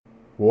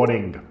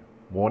Warning.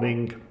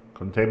 Warning.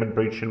 Containment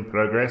breach in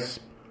progress.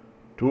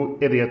 Two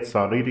idiots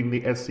are reading the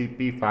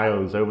SCP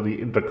files over the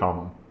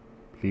intercom.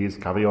 Please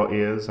cover your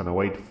ears and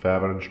await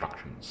further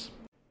instructions.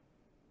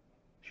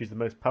 She's the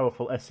most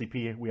powerful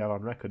SCP we have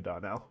on record,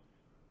 Darnell.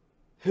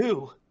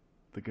 Who?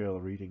 The girl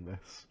reading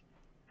this.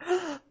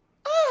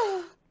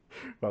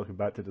 Welcome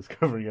back to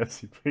Discovering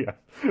SCP.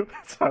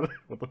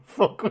 What the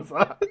fuck was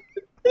that?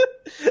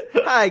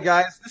 Hi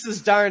guys, this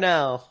is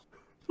Darnell.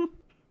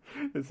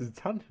 This is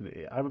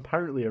Tantony. I'm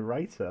apparently a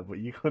writer, but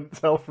you couldn't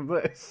tell from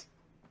this.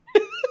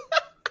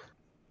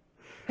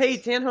 Hey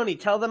Tanhoney,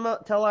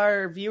 tell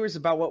our viewers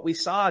about what we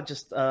saw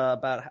just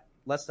about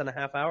less than a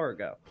half hour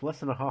ago. Less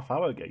than a half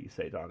hour ago, you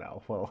say,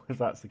 Darnell? Well, if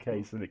that's the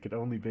case, then it could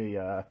only be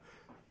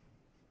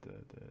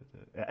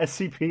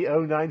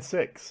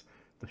SCP-096,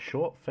 the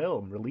short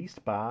film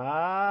released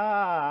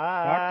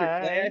by...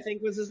 Dr. Clay, I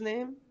think was his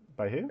name?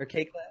 By who? Or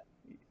K. Clay?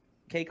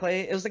 K.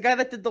 Clay? It was the guy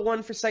that did the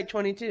one for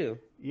Site-22.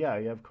 Yeah,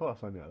 of course,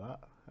 I know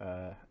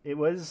that. It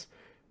was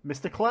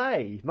Mr.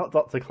 Clay, not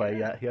Dr. Clay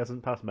yet. He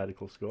hasn't passed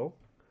medical school.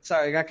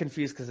 Sorry, I got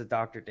confused because of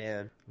Dr.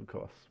 Dan. Of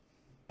course.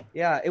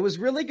 Yeah, it was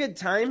really good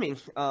timing.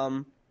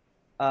 You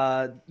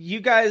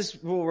guys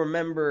will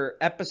remember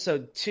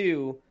episode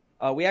 2.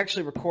 We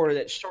actually recorded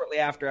it shortly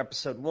after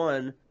episode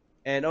 1,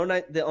 and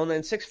the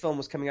 096 film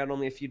was coming out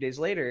only a few days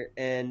later,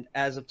 and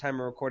as of time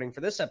of recording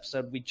for this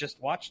episode, we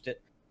just watched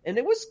it, and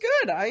it was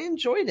good. I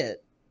enjoyed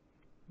it.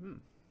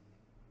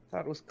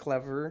 Thought it was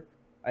clever.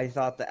 I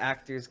thought the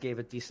actors gave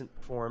a decent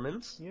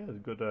performance. Yeah, it was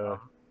a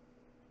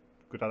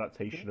good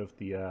adaptation of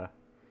the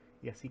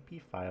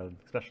SCP file,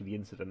 especially the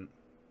incident.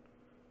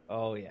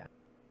 Oh, yeah.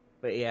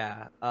 But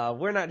yeah,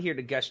 we're not here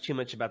to gush too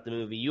much about the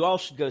movie. You all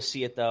should go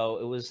see it, though.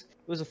 It was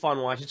a fun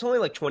watch. It's only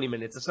like 20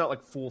 minutes. It's not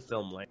like full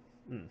film length.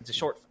 It's a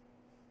short film.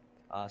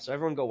 So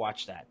everyone go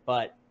watch that.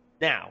 But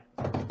now,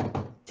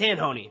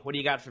 Tanhoney, what do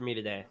you got for me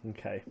today?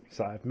 Okay,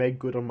 so I've made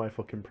good on my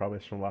fucking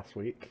promise from last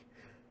week.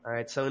 All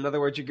right, so in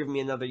other words, you're giving me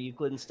another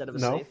Euclid instead of a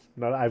safe?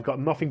 No, I've got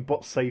nothing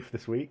but safe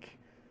this week.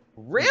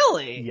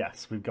 Really?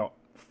 Yes, we've got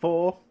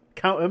 4,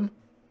 count them,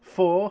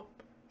 4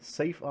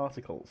 safe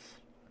articles.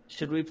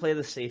 Should we play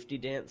the safety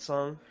dance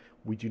song?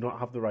 We do not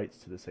have the rights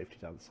to the safety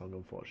dance song,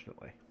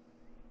 unfortunately.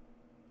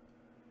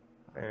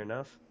 Fair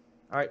enough.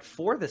 All right,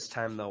 4 this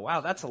time, though.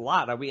 Wow, that's a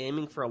lot. Are we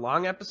aiming for a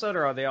long episode,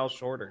 or are they all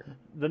shorter?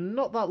 They're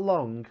not that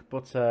long,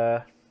 but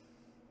it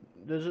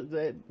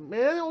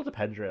all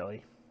depends,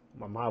 really,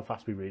 on how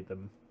fast we read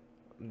them,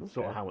 and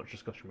sort of how much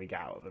discussion we get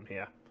out of them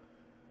here.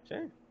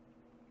 Sure.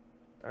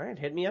 All right,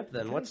 hit me up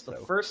then. Okay, What's the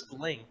first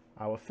link?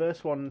 Our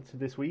first one to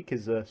this week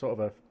is sort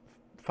of a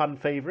fan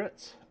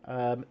favourite,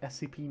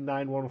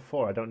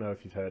 SCP-914. I don't know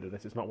if you've heard of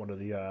this. It's not one of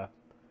the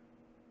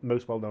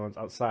most well-known ones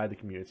outside the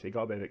community. It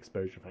got a bit of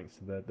exposure thanks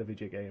to the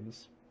video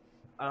games.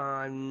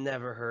 I've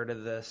never heard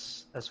of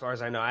this, as far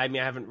as I know. I mean,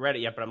 I haven't read it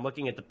yet, but I'm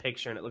looking at the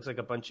picture, and it looks like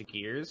a bunch of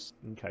gears.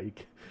 Okay,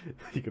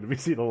 you're going to be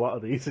seeing a lot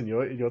of these in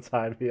your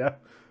time here.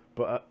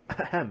 But,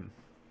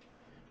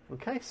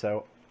 okay,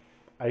 so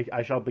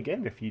I shall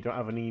begin if you don't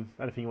have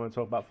anything you want to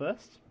talk about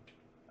first.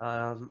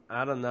 I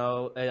don't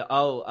know.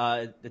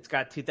 It's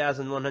got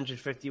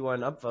 2,151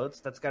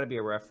 upvotes. That's got to be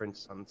a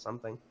reference on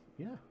something.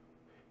 Yeah.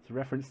 It's a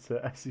reference to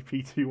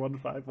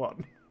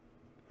SCP-2151.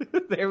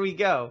 There we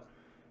go.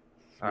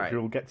 All right.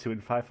 We'll get to in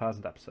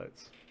 5,000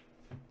 episodes.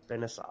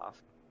 Spin us off.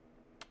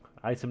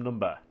 Item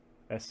number,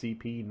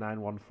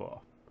 SCP-914.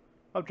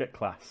 Object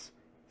class,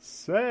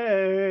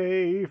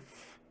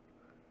 safe.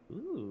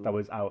 Ooh. That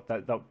was out.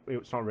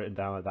 It's not written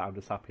down like that. I'm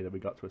just happy that we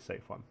got to a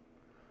safe one.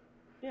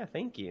 Yeah,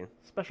 thank you.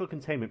 Special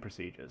containment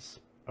procedures.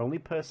 Only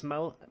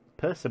personnel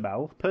who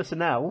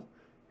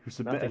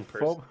submit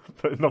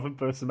nothing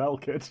personnel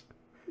could.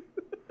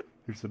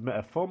 Who submit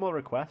a formal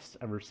request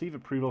and receive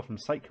approval from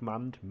Site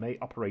Command may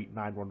operate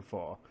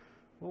 914.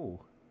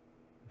 Oh,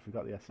 if we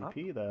got the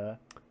SCP there.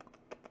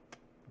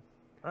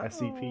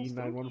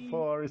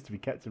 SCP-914 is to be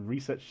kept in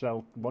Research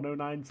Cell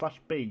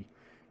 109/B,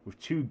 with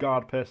 2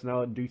 guard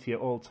personnel on duty at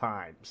all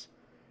times.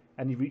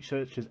 Any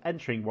researchers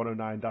entering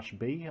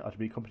 109-B are to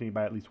be accompanied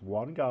by at least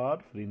 1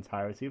 guard for the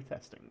entirety of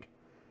testing.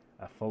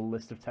 A full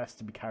list of tests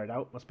to be carried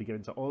out must be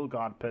given to all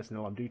guard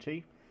personnel on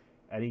duty.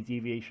 Any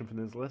deviation from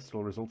this list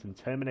will result in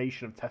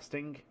termination of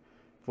testing,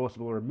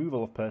 forcible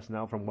removal of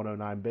personnel from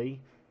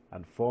 109-B,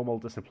 and formal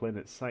discipline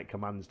at Site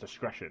Command's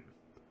discretion.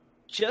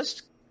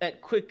 Just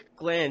at quick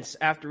glance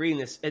after reading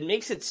this, it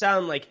makes it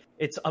sound like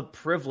it's a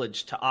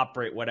privilege to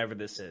operate whatever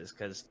this is,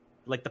 because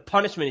like the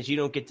punishment is you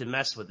don't get to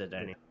mess with it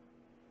anymore.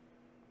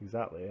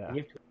 Exactly, yeah.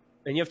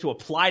 And you have to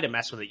apply to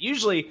mess with it.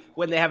 Usually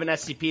when they have an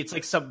SCP, it's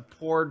like some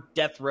poor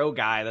death row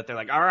guy that they're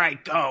like, all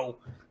right, go.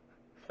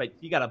 But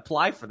you got to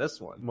apply for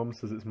this one. Mum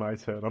says it's my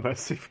turn on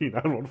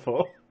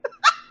SCP-914.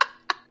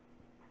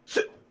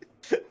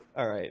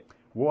 All right.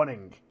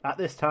 Warning. At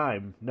this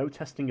time, no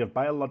testing of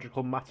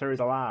biological matter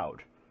is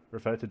allowed.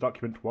 Refer to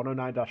document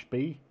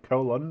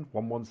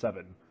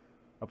 109-B:117.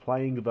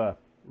 Applying the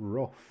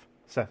rough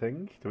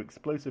setting to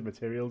explosive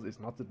materials is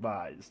not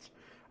advised.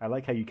 I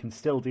like how you can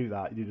still do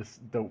that, you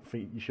just don't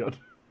think you should.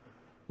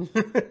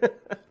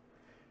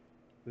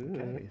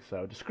 Okay,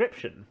 so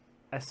description.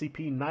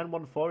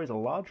 SCP-914 is a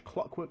large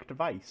clockwork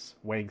device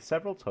weighing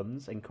several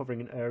tons and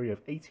covering an area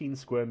of 18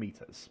 square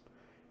meters,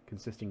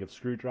 consisting of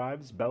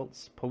screwdrivers,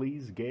 belts,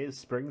 pulleys, gears,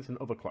 springs, and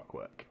other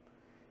clockwork.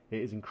 It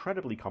is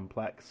incredibly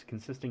complex,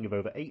 consisting of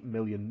over 8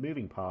 million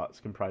moving parts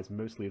comprised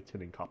mostly of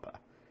tin and copper,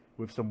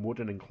 with some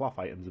wooden and cloth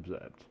items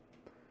observed.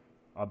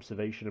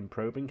 Observation and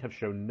probing have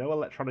shown no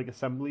electronic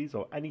assemblies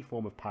or any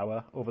form of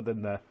power other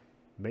than the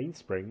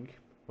mainspring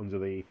under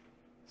the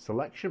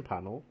selection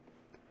panel,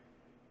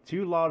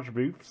 2 large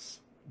booths,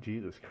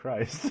 Jesus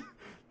Christ,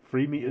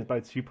 3 meters by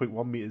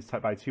 2.1 meters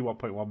by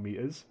 2.1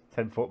 meters,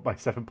 10 foot by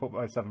 7 foot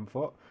by 7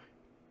 foot,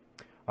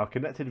 are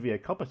connected via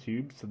copper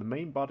tubes to the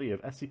main body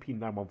of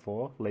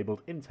SCP-914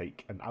 labelled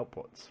intake and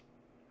outputs.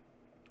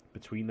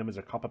 Between them is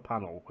a copper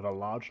panel with a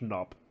large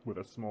knob with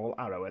a small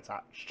arrow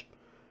attached.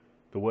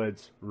 The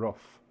words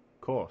rough,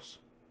 coarse,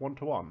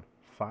 1-to-1,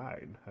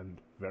 fine, and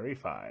very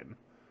fine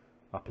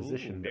are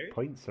positioned at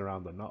points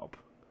around the knob.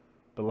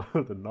 Below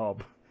the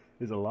knob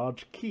is a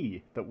large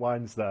key that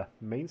winds the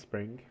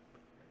mainspring.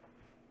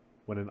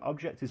 When an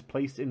object is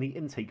placed in the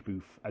intake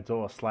booth, a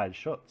door slides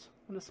shut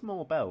and a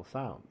small bell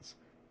sounds.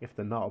 If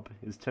the knob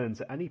is turned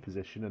to any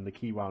position and the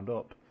key wound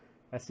up,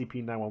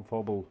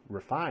 SCP-914 will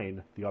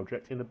refine the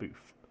object in the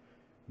booth.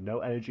 No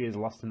energy is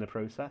lost in the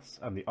process,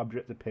 and the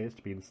object appears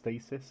to be in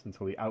stasis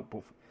until the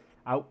output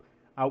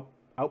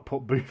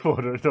booth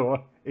order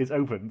door is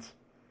opened.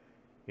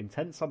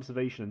 Intense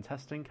observation and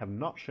testing have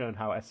not shown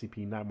how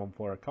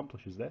SCP-914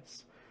 accomplishes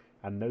this,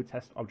 and no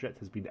test object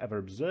has been ever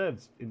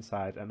observed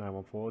inside a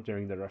 914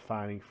 during the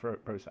refining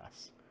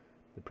process.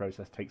 The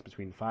process takes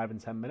between 5 and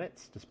 10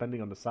 minutes,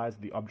 depending on the size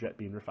of the object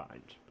being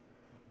refined.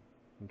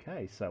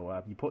 Okay,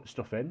 so you put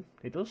stuff in,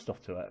 it does stuff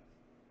to it.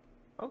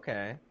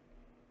 Okay.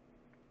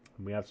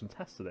 And we have some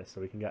tests of this, so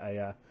we can get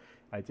a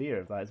idea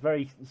of that.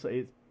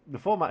 The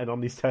formatting on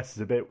these tests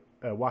is a bit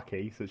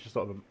wacky, so it's just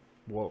sort of a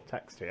wall of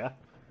text here.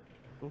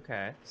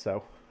 Okay.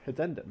 So,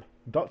 addendum.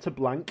 Dr.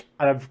 Blank,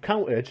 and I've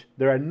counted,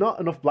 there are not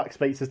enough black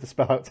spaces to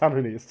spell out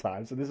Tanho this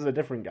time, so this is a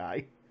different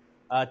guy.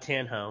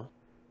 Tanho.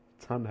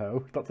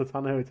 Dr.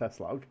 Tanho test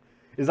log.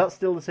 Is that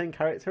still the same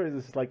character, or is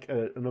this like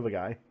another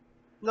guy?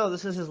 No,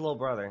 this is his little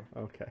brother.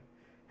 Okay.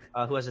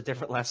 Who has a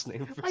different last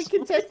name. I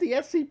can test the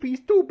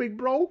SCPs too, big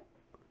bro.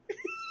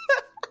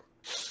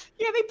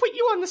 Yeah, they put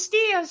you on the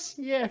stairs.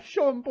 Yeah,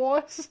 show 'em,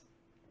 boys.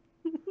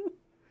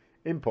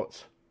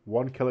 Input,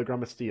 1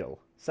 kilogram of steel.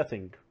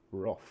 Setting,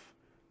 rough.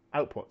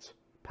 Output,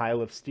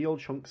 pile of steel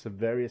chunks of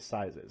various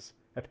sizes,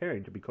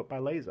 appearing to be cut by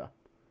laser.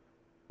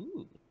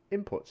 Ooh.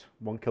 Input,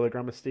 1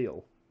 kilogram of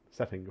steel.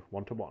 Setting,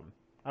 1-to-1.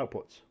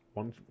 Output,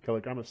 1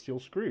 kilogram of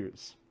steel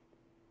screws.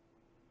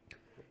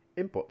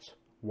 Input,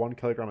 1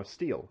 kilogram of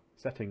steel.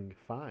 Setting,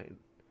 fine.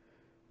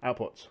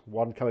 Output,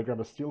 1 kilogram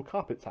of steel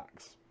carpet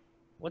tacks.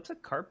 What's a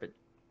carpet?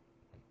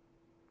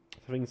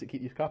 Things that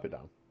keep your carpet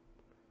down.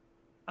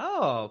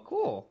 Oh,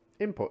 cool.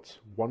 Input,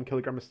 1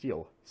 kilogram of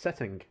steel.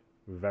 Setting,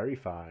 very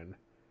fine.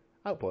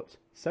 Output,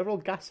 several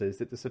gases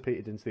that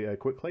dissipated into the air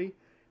quickly,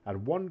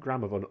 and 1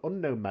 gram of an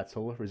unknown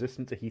metal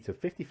resistant to heat of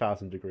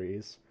 50,000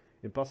 degrees,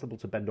 impossible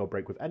to bend or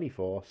break with any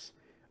force,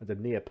 and a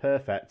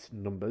near-perfect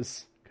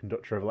numbers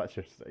conductor of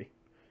electricity.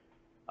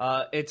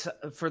 It's,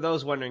 for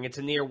those wondering, it's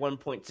a near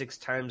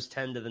 1.6 times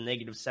 10 to the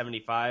negative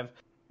 75,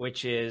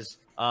 which is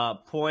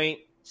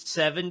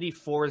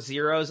 0.74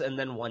 zeros and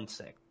then 1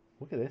 6.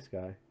 Look at this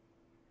guy.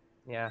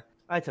 Yeah,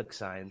 I took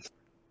science.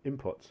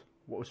 Input.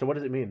 So what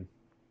does it mean?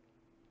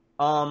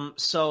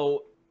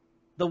 So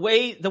the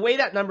way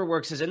that number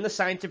works is in the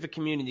scientific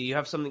community, you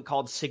have something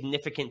called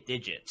significant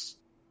digits.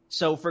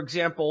 So, for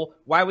example,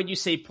 why would you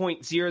say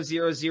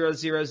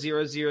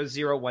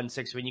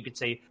 0.00000016 when you could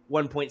say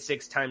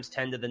 1.6 times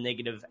 10 to the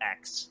negative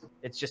x?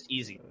 It's just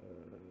easy.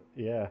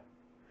 Yeah.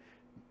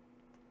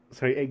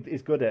 So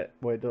it's good at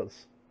what it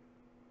does.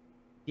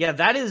 Yeah,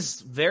 that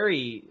is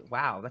very...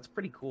 Wow, that's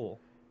pretty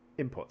cool.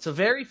 Input. So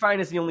very fine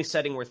is the only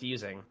setting worth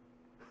using.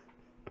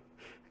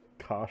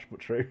 Harsh, but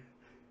true.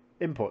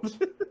 Input.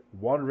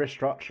 1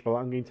 wristwatch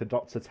belonging to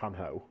Dr.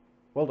 Tanho.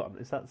 Well done.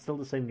 Is that still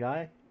the same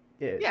guy?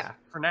 It is. Yeah,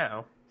 for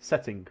now.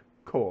 Setting,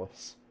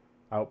 coarse.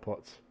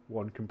 Output,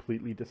 1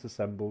 completely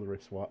disassembled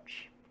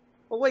wristwatch.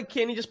 Well, wait,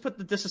 can't you just put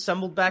the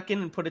disassembled back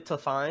in and put it to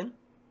fine?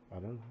 I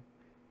don't know.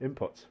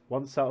 Input,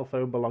 1 cell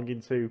phone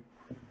belonging to...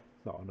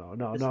 No.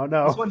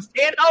 This one's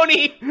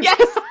Danoni!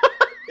 Yes!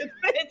 It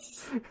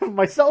fits!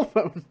 My cell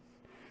phone!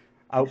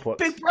 Output.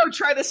 Big bro,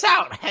 try this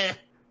out!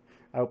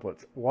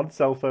 Output, 1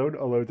 cell phone,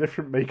 although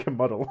different make and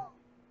model.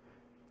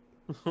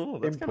 Oh,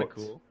 that's kind of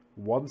cool.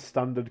 1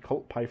 standard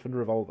Colt Python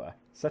revolver.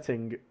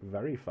 Setting,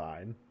 very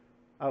fine.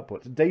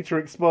 Output, data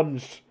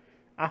expunged.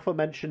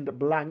 Aforementioned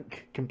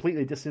blank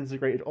completely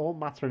disintegrated all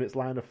matter in its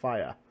line of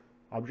fire.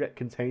 Object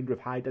contained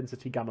with high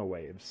density gamma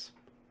waves.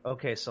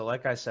 Okay, so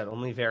like I said,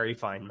 only very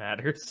fine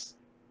matters.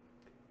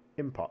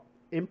 Input.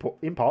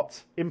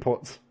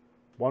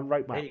 1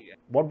 right mouse.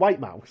 1 white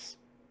mouse.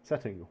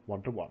 Setting,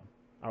 1-to-1.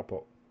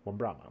 Output, 1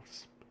 brown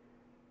mouse.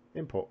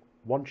 Input,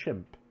 1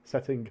 chimp.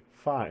 Setting,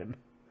 fine.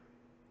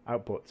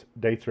 Output,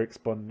 data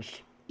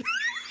expunged.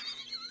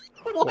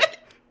 What?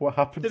 What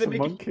happened Did it to make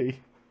Monkey?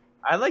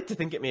 I like to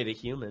think it made a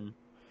human.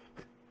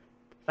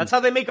 That's how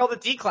they make all the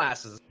D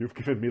classes. You've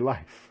given me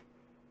life.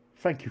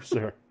 Thank you,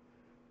 sir.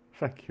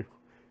 Thank you.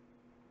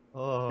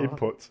 Oh.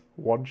 Input,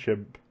 1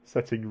 chimp,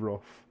 setting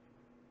rough.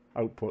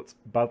 Output,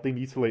 badly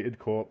mutilated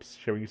corpse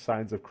showing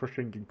signs of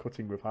crushing and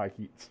cutting with high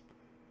heat.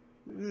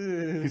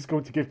 He's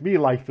going to give me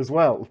life as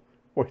well.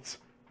 Wait,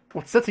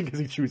 what setting is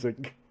he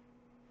choosing?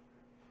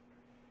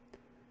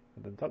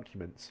 And then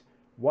documents.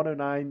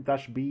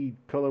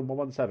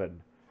 109-B:117.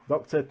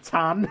 Dr.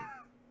 Tan.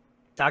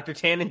 Dr.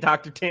 Tan and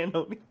Dr. Tan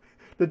only.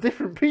 They're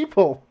different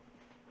people.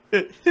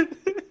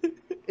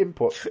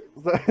 Input.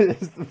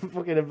 It's the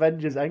fucking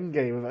Avengers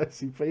Endgame of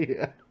SCP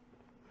here.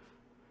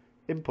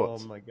 Input. Oh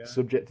my God.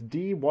 Subject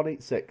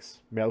D186.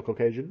 Male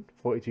Caucasian,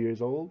 42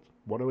 years old,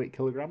 108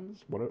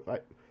 kilograms,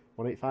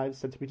 185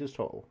 centimeters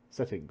tall.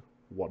 Setting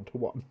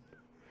 1:1.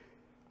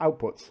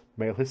 Output.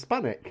 Male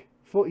Hispanic,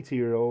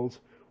 42-year-old,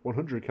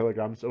 100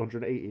 kilograms,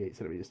 188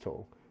 centimeters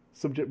tall.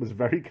 Subject was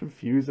very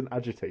confused and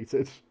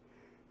agitated.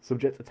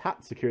 Subject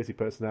attacked security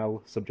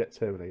personnel. Subject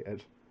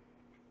terminated.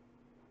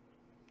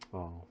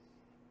 Oh.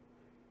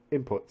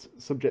 Input.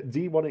 Subject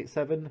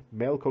D187,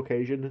 male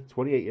Caucasian,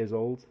 28 years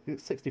old,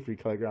 63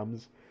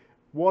 kilograms,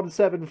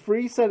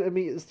 173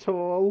 centimeters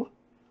tall.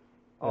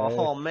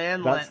 Oh,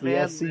 man. That's the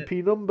man.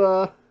 SCP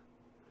number.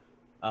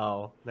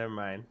 Oh, never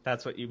mind.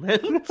 That's what you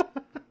meant.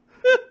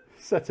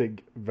 Setting,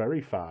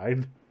 very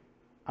fine.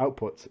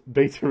 Output,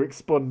 data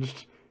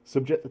expunged.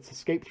 Subject that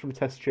escaped from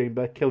test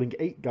chamber, killing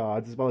 8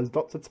 guards, as well as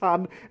Dr.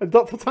 Tan and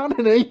Dr.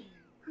 Tanany.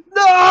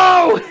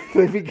 No!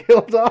 They've been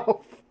killed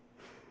off.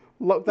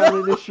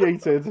 Lockdown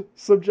initiated.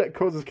 Subject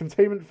causes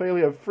containment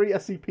failure of 3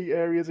 SCP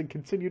areas and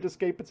continued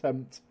escape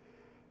attempt.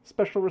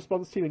 Special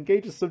response team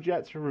engages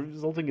subject,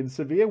 resulting in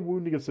severe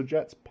wounding of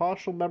subject,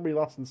 partial memory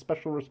loss in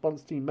special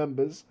response team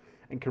members,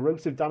 and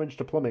corrosive damage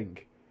to plumbing.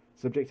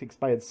 Subject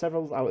expired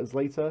several hours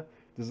later,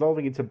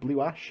 dissolving into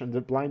blue ash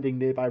and blinding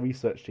nearby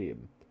research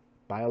team.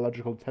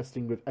 Biological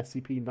testing with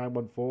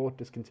SCP-914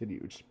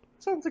 discontinued.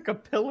 Sounds like a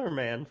pillar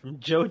man from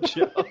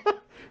JoJo.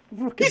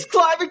 He's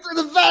climbing through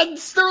the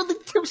vents! They're only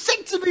 2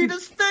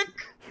 centimeters thick!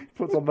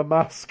 Puts on the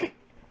mask.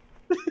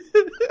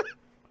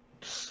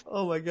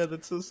 Oh my God,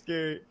 that's so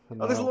scary.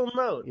 And Oh, there's a now- little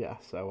note. Yeah,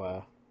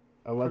 so,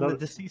 From the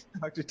deceased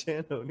Dr.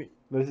 Tanoni.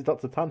 this is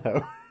Dr.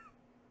 Tanho,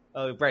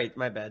 Oh, right,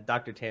 my bad.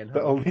 Dr. Tanho.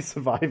 the only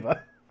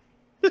survivor.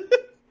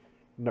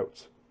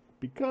 Note.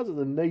 Because of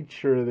the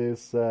nature of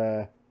this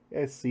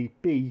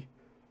SCP,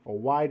 a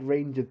wide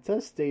range of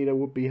test data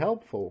would be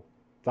helpful.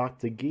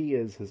 Dr.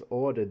 Gears has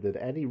ordered that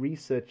any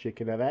researcher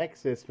can have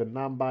access for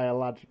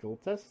non-biological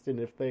testing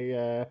if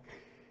they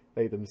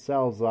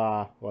themselves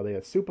are, or they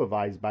are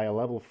supervised by a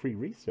level 3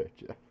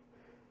 researcher.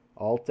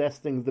 All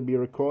testings to be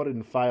recorded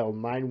in file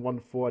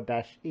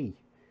 914-E.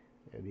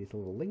 And here's a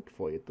little link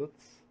for you,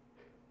 Tuts.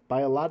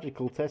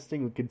 Biological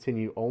testing will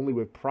continue only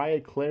with prior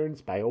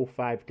clearance by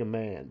O5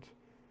 command.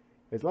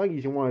 As long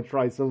as you want to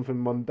try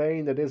something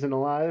mundane that isn't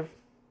alive,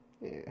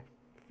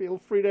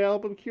 feel free to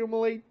help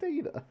accumulate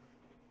data.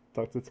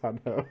 Dr.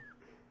 Tanho.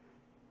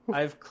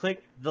 I've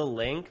clicked the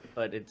link,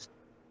 but it's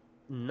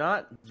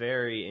not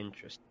very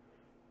interesting.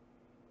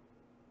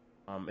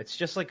 It's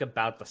just like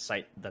about the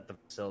site that the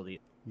facility.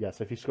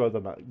 Yes, if you scroll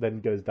down, that then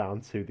goes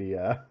down to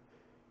the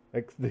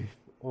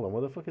hold on,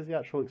 what the fuck is the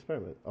actual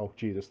experiment? Oh,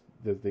 Jesus,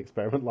 there's the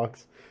experiment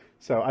logs.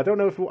 So I don't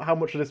know how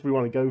much of this we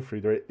want to go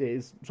through. There it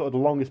is sort of the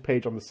longest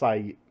page on the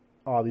site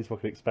are these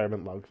fucking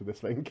experiment logs for this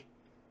thing.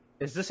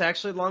 Is this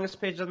actually the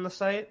longest page on the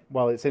site?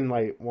 Well, it's in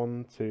like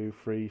 1, 2,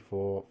 3,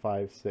 4,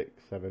 5,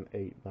 6, 7,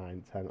 8,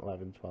 9, 10,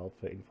 11, 12,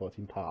 13,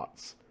 14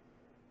 parts.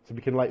 So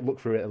we can like look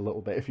through it a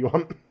little bit if you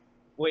want.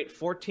 Wait,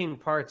 14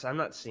 parts? I'm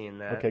not seeing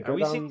that. Okay, Are go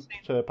we down seeing...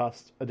 to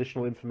past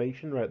additional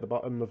information right at the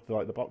bottom of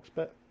the box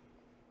bit.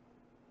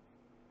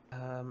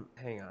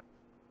 Hang on.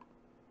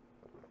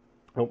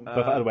 Oh,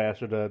 but by the way, I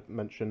should have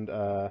mentioned.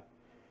 So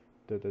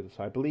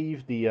I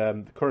believe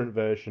the current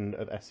version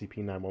of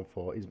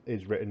SCP-914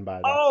 is written by.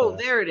 That, Oh,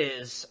 there it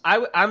is.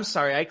 I'm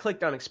sorry, I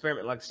clicked on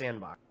Experiment Log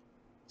Sandbox.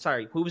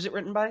 Sorry, who was it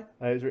written by?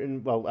 It was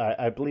written. Well,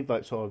 I believe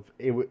that sort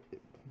of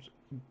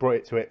brought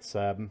it to its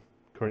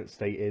current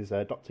state is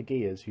Dr.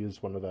 Gears,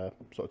 who's one of the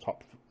sort of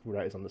top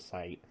writers on the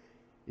site.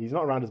 He's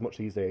not around as much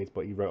these days,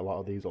 but he wrote a lot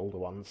of these older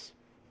ones.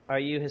 Are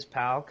you his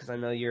pal? Because I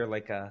know you're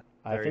like a.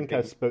 I think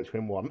I spoke to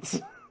him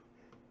once.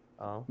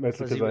 Oh,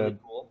 mostly was he 'cause, really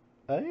cool?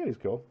 Yeah, he's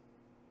cool.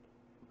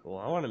 Cool.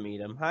 I want to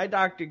meet him. Hi,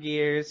 Dr.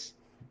 Gears.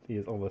 He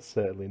is almost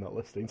certainly not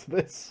listening to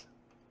this.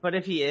 But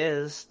if he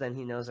is, then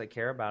he knows I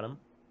care about him.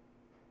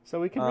 So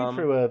we can read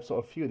through a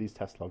sort of few of these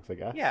test logs, I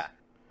guess. Yeah.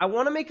 I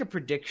want to make a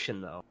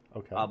prediction, though.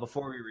 Okay.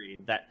 Before we read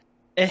that.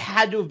 It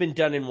had to have been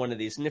done in one of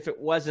these, and if it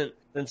wasn't,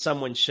 then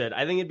someone should.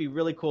 I think it'd be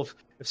really cool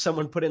if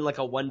someone put in like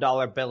a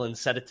 $1 bill and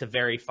set it to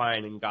very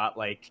fine and got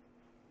like...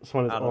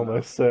 Someone has I don't know.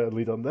 almost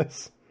certainly done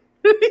this.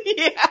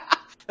 Yeah!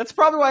 That's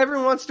probably why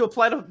everyone wants to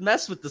apply to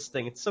mess with this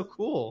thing. It's so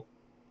cool.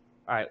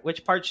 Alright,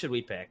 which part should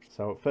we pick?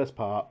 So first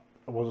part,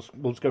 we'll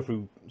just go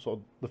through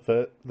sort of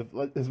the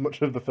as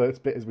much of the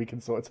first bit as we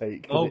can sort of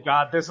take. Oh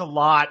god, there's a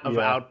lot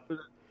of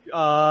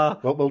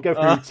We'll go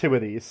through two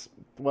of these.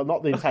 Well,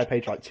 not the entire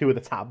page, like two of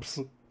the tabs,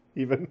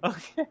 even.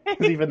 Okay.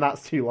 Because even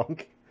that's too long.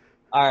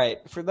 All right.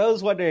 For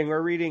those wondering,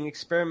 we're reading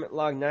Experiment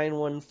Log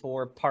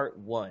 914, Part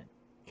 1.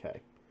 Okay.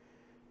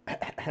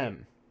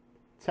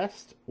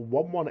 Test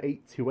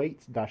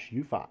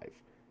 11828-U5.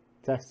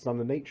 Tests on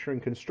the nature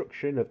and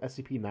construction of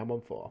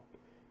SCP-914.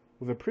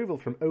 With approval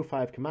from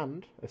O5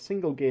 Command, a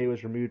single gear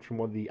was removed from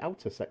one of the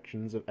outer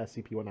sections of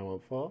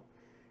SCP-1914.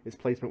 Its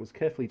placement was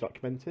carefully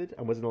documented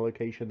and was in a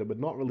location that would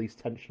not release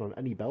tension on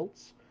any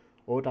belts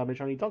or damage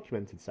any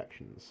documented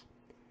sections.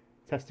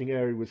 Testing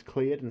area was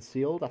cleared and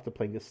sealed after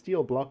playing a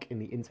steel block in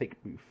the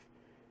intake booth.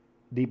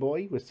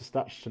 D-Boy was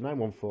dispatched to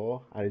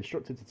 914 and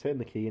instructed to turn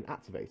the key and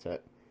activate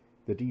it.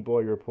 The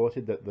D-Boy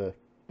reported that the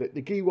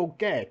key won't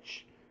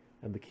catch,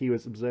 and the key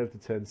was observed to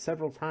turn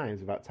several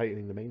times without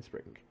tightening the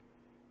mainspring.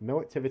 No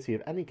activity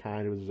of any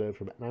kind was observed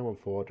from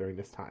 914 during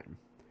this time.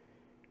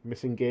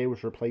 Missing gear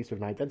was replaced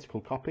with an identical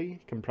copy,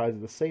 comprised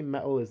of the same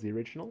metal as the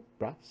original,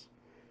 brass.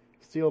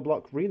 Steel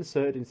block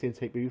reinserted into the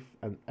intake booth,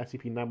 and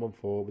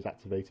SCP-914 was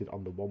activated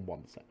on the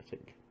 1-1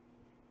 setting.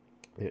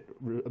 It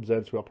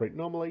observed to operate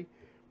normally,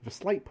 with a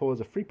slight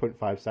pause of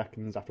 3.5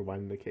 seconds after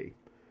winding the key.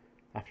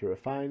 After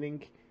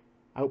refining,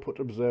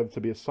 output observed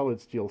to be a solid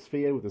steel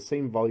sphere with the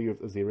same volume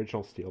as the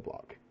original steel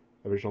block.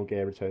 Original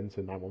gear returned to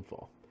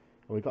 914.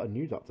 And we've got a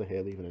new doctor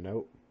here leaving a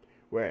note.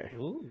 Well,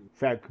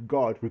 thank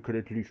God we could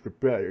at least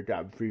repair the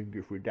damn thing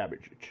if we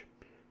damage it.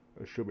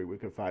 Assuming we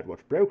can find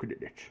what's broken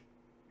in it.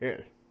 Yeah,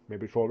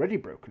 maybe it's already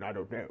broken, I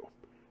don't know.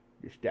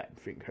 This damn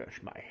thing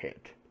hurts my head.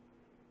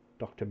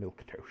 Dr.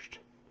 Milquetoast.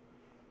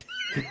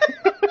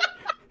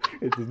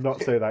 It does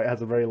not say that. It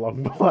has a very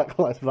long black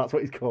letter, but that's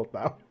what he's called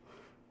now.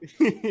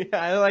 Yeah,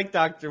 I like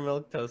Dr.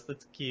 Milquetoast.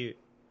 That's cute.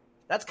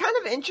 That's kind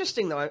of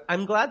interesting, though.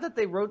 I'm glad that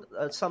they wrote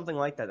something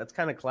like that. That's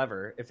kind of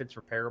clever, if it's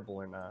repairable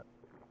or not.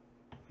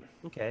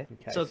 Okay.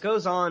 So it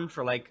goes on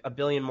for like a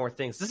billion more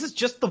things. This is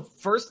just the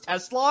first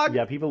test log?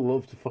 Yeah, people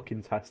love to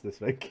fucking test this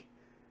thing.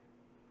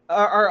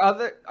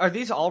 Are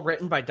these all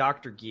written by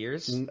Dr.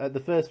 Gears?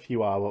 The first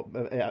few are,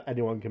 but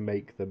anyone can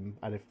make them,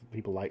 and if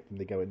people like them,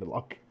 they go in the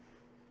log.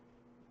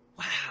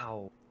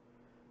 Wow.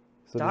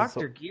 So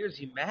Dr. Gears,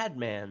 you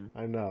madman.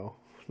 I know.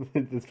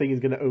 This thing is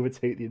going to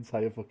overtake the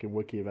entire fucking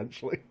wiki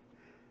eventually.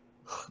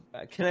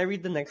 Can I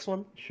read the next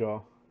one?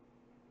 Sure.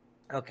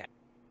 Okay.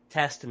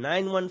 Test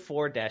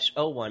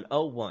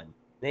 914-0101.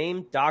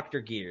 Name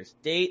Dr. Gears.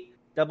 Date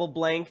double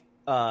blank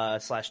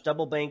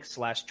 /double blank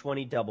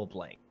 /20 double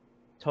blank.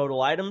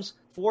 Total items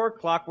 4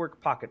 clockwork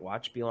pocket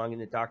watch belonging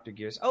to Dr.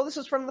 Gears. Oh, this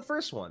is from the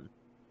first one.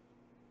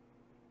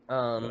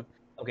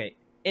 Okay.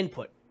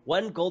 Input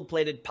 1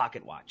 gold-plated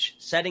pocket watch.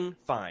 Setting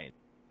fine.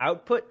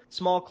 Output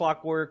small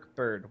clockwork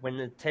bird. When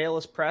the tail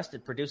is pressed,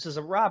 it produces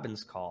a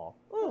robin's call.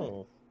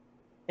 Oh.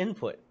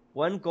 Input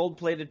 1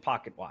 gold-plated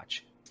pocket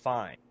watch.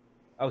 Fine.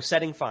 Oh,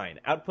 setting fine.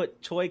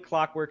 Output toy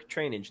clockwork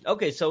train engine.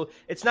 Okay, so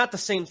it's not the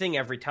same thing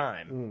every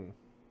time.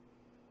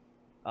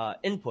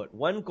 Input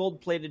 1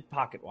 gold-plated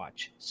pocket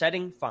watch.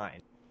 Setting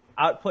fine.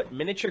 Output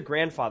miniature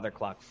grandfather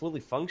clock,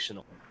 fully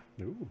functional.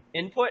 Ooh.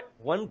 Input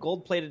 1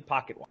 gold-plated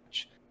pocket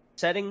watch.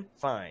 Setting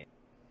fine.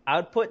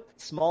 Output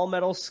small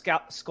metal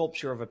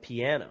sculpture of a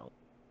piano.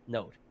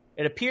 Note: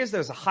 it appears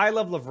there's a high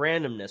level of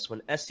randomness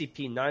when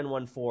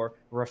SCP-914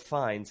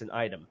 refines an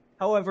item.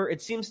 However,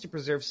 it seems to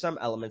preserve some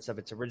elements of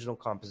its original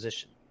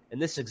composition. In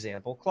this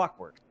example,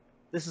 clockwork.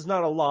 This is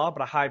not a law,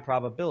 but a high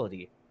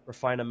probability.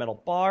 Refine a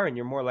metal bar, and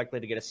you're more likely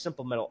to get a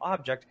simple metal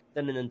object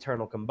than an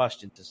internal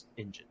combustion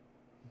engine.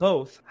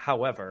 Both,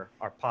 however,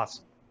 are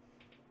possible.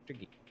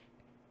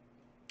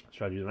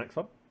 Should I do the next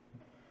one?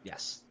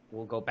 Yes,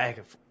 we'll go back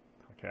and forth.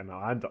 Okay, now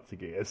I'm Dr.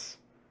 Gears.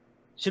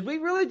 Should we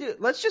really do...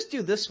 Let's just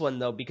do this one,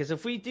 though, because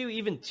if we do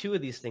even 2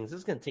 of these things, this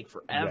is going to take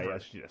forever. Yeah,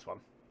 let's do this one.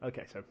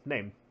 Okay, so,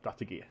 name,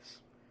 Dr. Gears.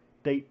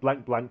 Date,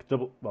 blank, blank,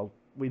 double... Well,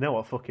 we know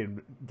what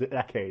fucking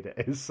decade it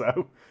is,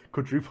 so...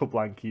 Quadruple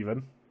blank,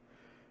 even.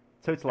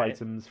 Total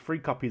items, 3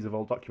 copies of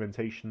all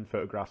documentation,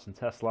 photographs, and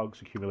test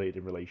logs accumulated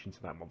in relation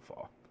to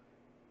 914.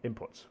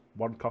 Input,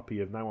 1 copy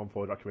of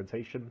 914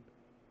 documentation.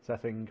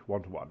 Setting,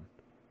 1-to-1.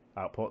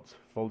 Output,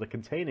 folder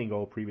containing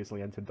all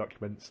previously entered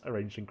documents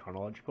arranged in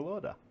chronological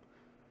order.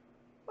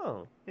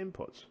 Oh.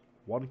 Input,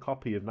 1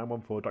 copy of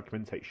 914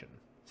 documentation.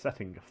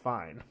 Setting,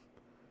 fine.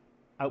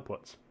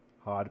 Output,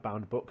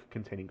 hardbound book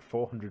containing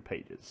 400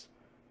 pages.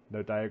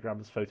 No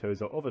diagrams,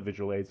 photos, or other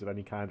visual aids of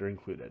any kind are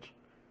included.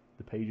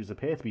 The pages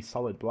appear to be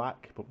solid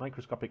black, but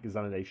microscopic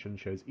examination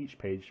shows each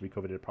page to be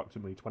covered in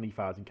approximately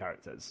 20,000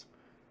 characters.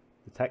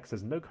 The text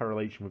has no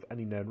correlation with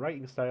any known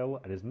writing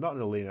style and is not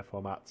in a linear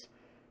format,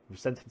 with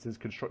sentences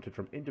constructed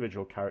from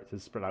individual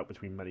characters spread out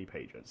between many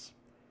pages.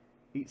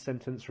 Each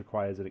sentence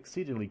requires an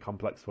exceedingly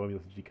complex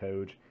formula to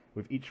decode,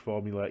 with each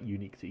formula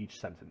unique to each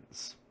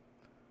sentence.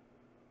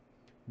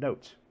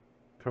 Note: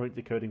 current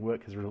decoding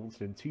work has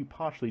resulted in 2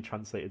 partially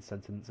translated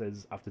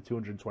sentences after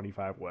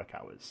 225 work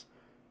hours.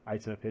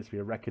 Item appears to be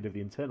a record of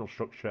the internal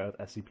structure of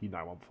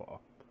SCP-914.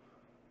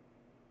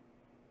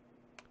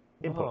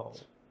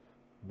 Input: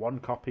 1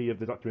 copy of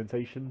the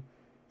documentation.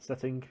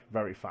 Setting,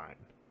 very fine.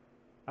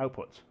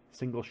 Output: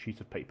 single sheet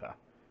of paper.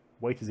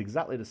 Weight is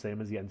exactly the same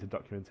as the entered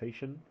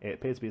documentation. It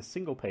appears to be a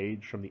single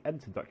page from the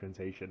entered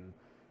documentation.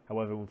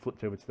 However, when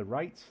flipped over to the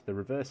right, the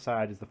reverse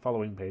side is the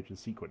following page in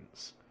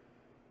sequence.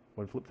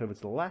 When flipped over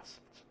to the left,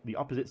 the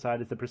opposite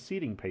side is the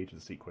preceding page in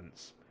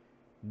sequence.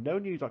 No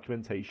new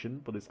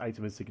documentation, but this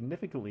item is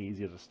significantly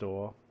easier to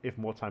store, if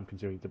more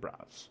time-consuming to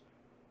browse.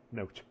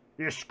 Note: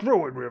 you're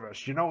screwing with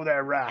us, you know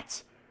they're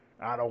rats.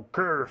 I don't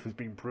care if it's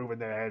been proven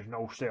that it has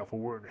no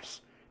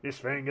self-awareness. This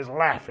thing is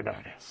laughing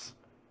at us.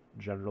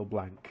 General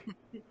Blank.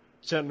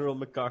 General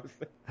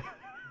MacArthur.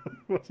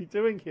 What's he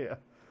doing here?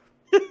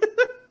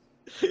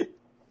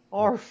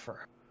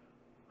 Arthur.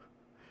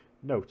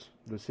 Note: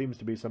 there seems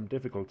to be some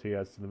difficulty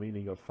as to the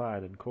meaning of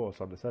fine and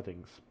coarse on the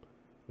settings.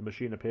 The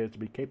machine appears to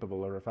be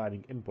capable of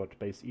refining input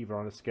based either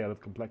on a scale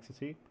of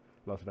complexity,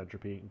 loss of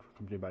entropy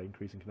accompanied by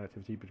increasing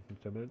connectivity between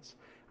determinants,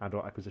 and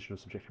or acquisition of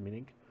subjective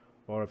meaning,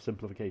 or of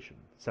simplification,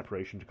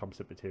 separation to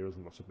composite materials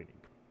and loss of meaning.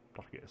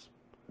 Plot gears.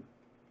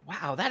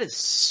 Wow, that is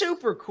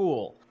super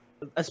cool.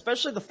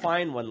 Especially the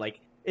fine one. Like,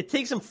 it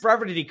takes them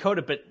forever to decode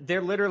it, but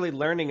they're literally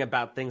learning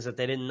about things that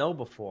they didn't know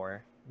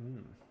before.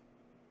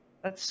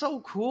 That's so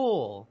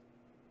cool.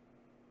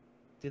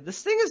 Dude,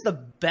 this thing is the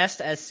best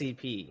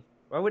SCP.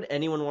 Why would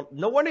anyone want...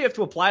 No wonder you have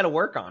to apply to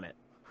work on it.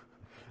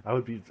 I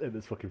would be in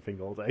this fucking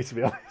thing all day, to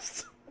be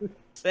honest.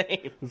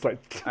 Same. It's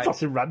like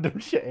tossing random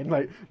shit in,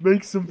 like,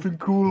 make something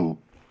cool.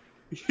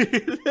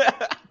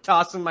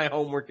 Tossing my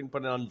homework and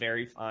putting it on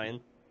very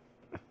fine.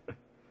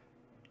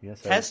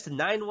 Yes, Test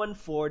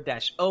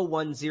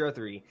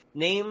 914-0103.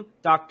 Name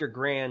Dr.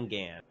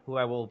 Grangan, who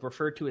I will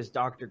refer to as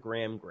Dr.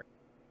 Graham.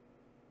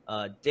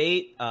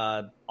 Date,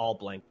 all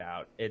blanked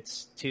out.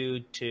 It's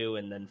 2,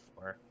 and then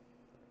 4.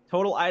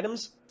 Total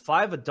items,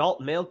 5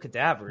 adult male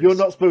cadavers. You're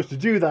not supposed to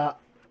do that.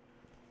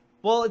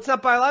 Well, it's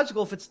not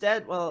biological if it's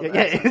dead. Well,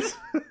 yeah it is.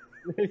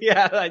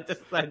 Yeah, I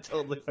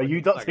totally... Are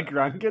you Dr.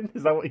 Grangan?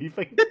 Is that what you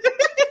think?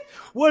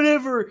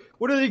 Whatever.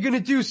 What are they going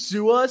to do,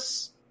 sue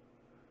us?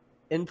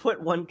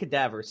 Input 1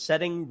 cadaver.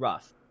 Setting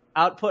rough.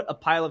 Output a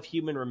pile of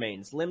human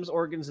remains. Limbs,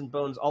 organs, and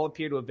bones all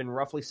appear to have been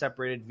roughly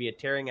separated via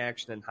tearing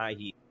action and high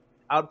heat.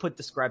 Output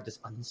described as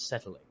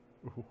unsettling.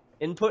 Ooh.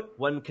 Input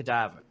 1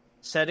 cadaver.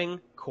 Setting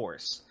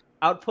coarse.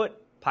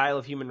 Output pile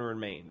of human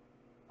remains.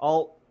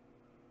 All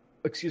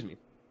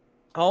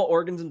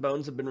organs and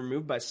bones have been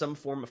removed by some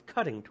form of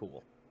cutting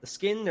tool. The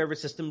skin,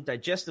 nervous system,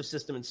 digestive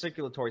system, and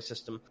circulatory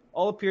system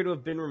all appear to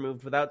have been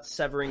removed without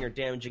severing or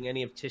damaging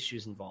any of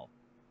tissues involved.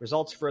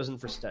 Results frozen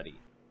for study.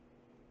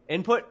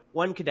 Input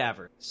 1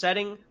 cadaver.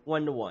 Setting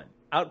 1:1.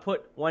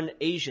 Output 1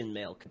 Asian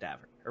male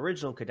cadaver.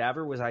 Original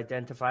cadaver was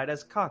identified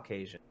as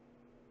Caucasian.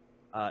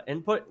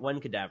 Input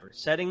 1 cadaver.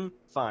 Setting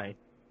fine.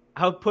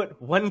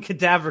 Output 1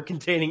 cadaver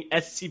containing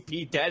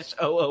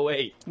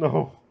SCP-008.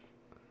 No.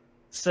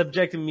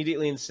 Subject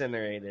immediately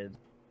incinerated.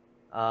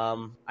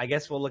 I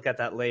guess we'll look at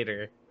that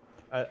later.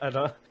 I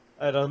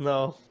don't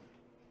know.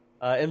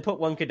 Input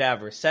 1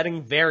 cadaver.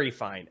 Setting very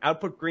fine.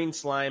 Output green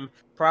slime.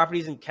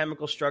 Properties and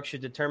chemical structure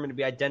determined to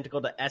be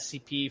identical to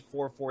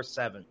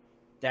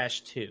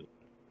SCP-447-2.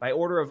 By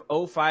order of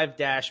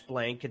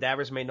O5-blank,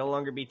 cadavers may no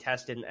longer be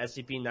tested in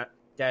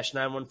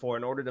SCP-914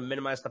 in order to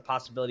minimize the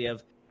possibility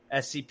of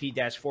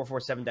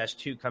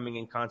SCP-447-2 coming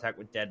in contact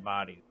with dead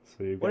bodies.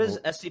 So what is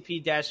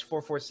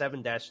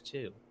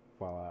SCP-447-2?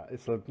 Well,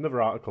 it's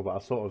another article, but I'll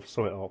sort of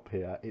sum it up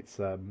here. It's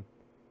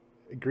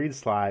green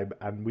slime,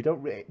 and we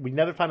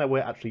never find out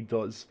what it actually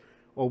does.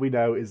 All we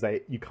know is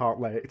that you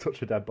can't let it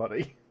touch a dead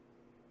body.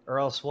 Or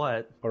else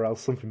what? Or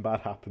else something bad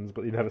happens,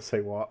 but you never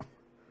say what.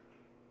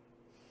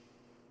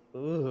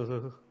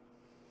 Ooh.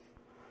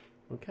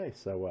 Okay,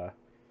 so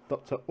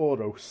Dr.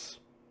 Oros.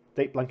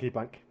 Date blankety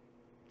blank.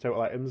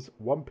 Total items,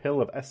 1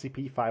 pill of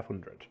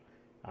SCP-500.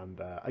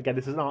 And again,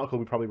 this is an article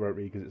we probably won't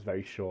read because it's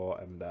very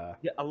short. And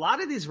yeah, a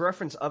lot of these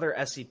reference other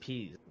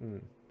SCPs.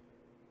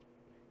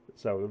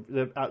 So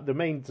the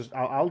main,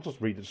 I'll just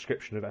read the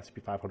description of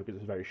SCP-500 because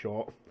it's very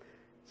short.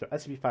 So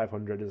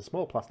SCP-500 is a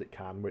small plastic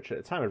can which, at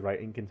the time of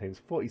writing, contains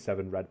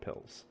 47 red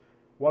pills.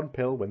 1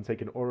 pill, when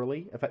taken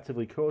orally,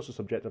 effectively cures the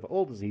subject of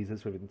all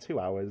diseases within 2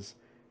 hours,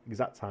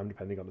 exact time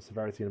depending on the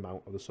severity and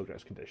amount of the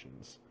subject's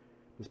conditions.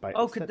 Despite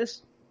could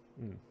this...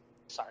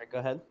 Sorry, go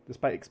ahead.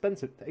 Despite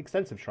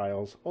extensive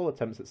trials, all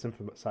attempts at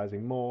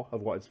synthesizing more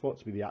of what is thought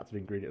to be the active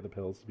ingredient of the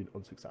pills has been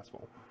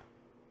unsuccessful.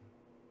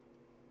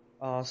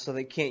 Oh, so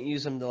they can't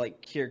use them to,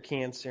 like, cure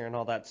cancer and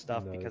all that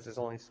stuff because there's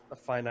only a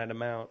finite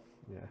amount.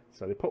 Yeah,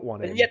 so they put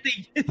one in. And yet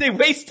they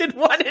wasted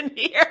one in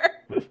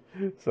here!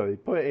 So they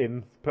put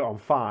it on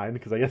fine,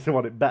 because I guess they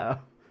want it better.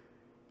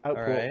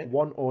 Output right.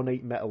 1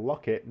 ornate metal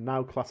locket,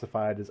 now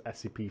classified as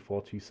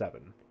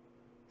SCP-427.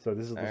 So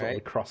this is the sort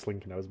of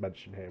cross-linking I was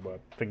mentioning here, where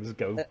things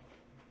go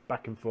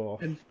back and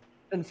forth. And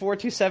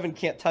 427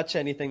 can't touch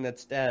anything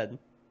that's dead.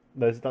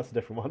 No, that's a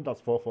different one.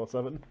 That's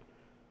 447.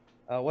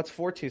 What's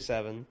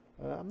 427?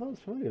 I'm not as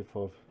familiar with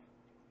 4.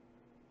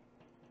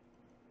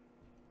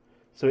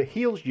 So it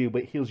heals you,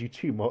 but it heals you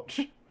too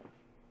much.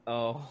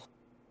 Oh.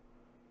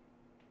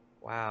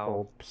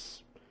 Wow.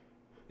 Oops.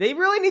 They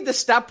really need to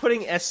stop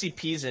putting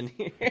SCPs in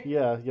here.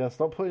 Yeah,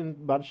 stop putting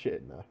bad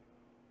shit in there.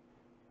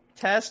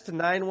 Test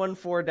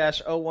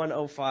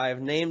 914-0105.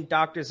 Name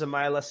Dr.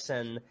 Zamila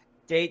Sen.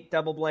 Date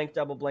double blank,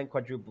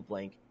 quadruple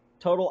blank.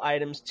 Total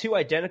items 2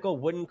 identical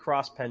wooden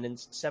cross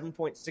pendants,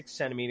 7.6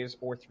 centimeters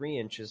or 3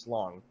 inches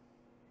long.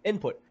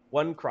 Input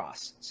 1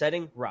 cross.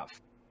 Setting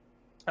rough.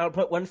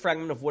 Output 1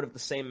 fragment of wood of the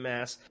same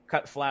mass,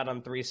 cut flat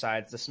on 3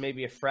 sides. This may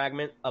be a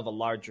fragment of a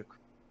larger.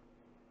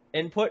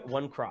 Input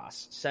 1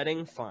 cross.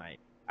 Setting fine.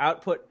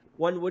 Output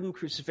 1 wooden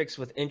crucifix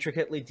with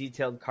intricately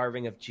detailed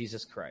carving of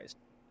Jesus Christ.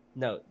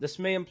 Note, this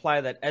may imply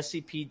that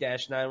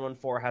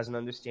SCP-914 has an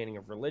understanding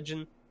of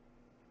religion.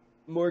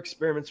 More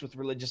experiments with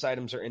religious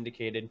items are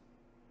indicated.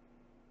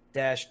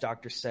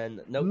 Dr.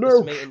 Sen.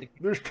 Note,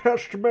 this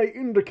test may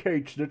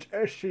indicate that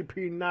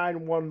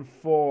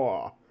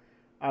SCP-914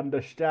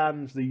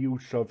 understands the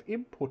use of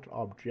input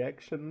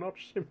objects and not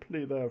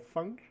simply their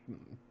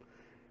function.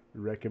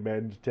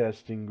 Recommend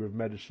testing with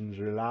medicines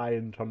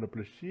reliant on the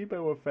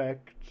placebo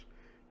effect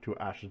to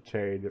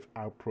ascertain if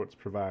outputs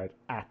provide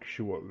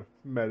actual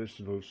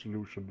medicinal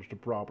solutions to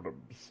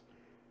problems.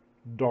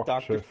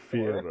 Dr.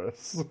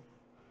 Fearless.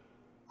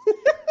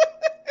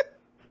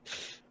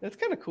 That's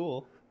kind of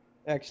cool.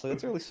 Actually,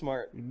 that's really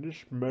smart. In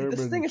this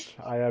moment,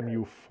 I am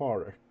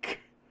euphoric.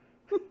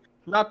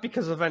 Not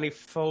because of any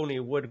phony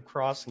wood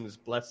crossings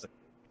blessing,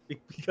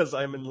 because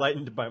I'm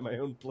enlightened by my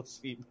own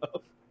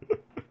placebo.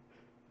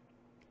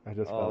 I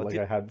just felt like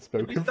I hadn't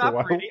spoken for a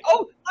while.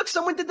 Oh, look,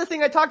 someone did the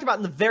thing I talked about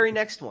in the very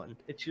next one.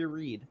 It's your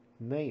read.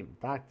 Name,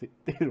 back to...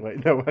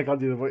 Wait, no, I can't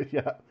do the voice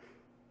yet.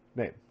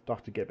 Name,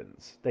 Dr.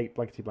 Gibbons. Date,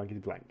 blankety, blankety,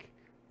 blank.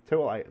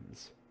 Total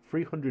items,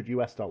 $300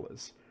 US.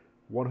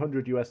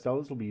 $100 US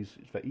will be used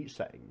for each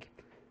setting.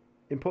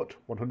 Input,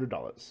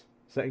 $100.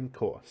 Setting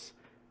course.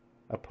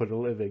 A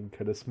puddle of ink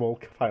and a small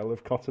pile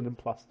of cotton and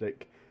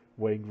plastic,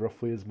 weighing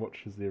roughly as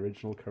much as the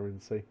original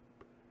currency.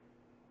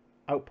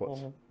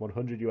 Output,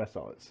 $100 US.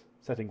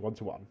 Setting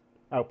 1-to-1.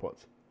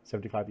 Output,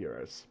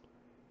 €75.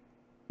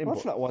 Input. Well,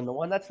 that's not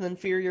 1-to-1, that's an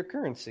inferior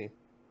currency.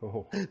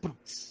 Oh.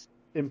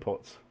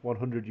 Input,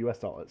 $100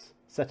 US.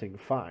 Setting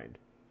fine.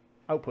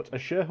 Output, a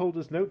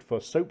shareholder's note for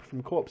Soap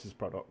from Corpses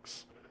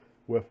products,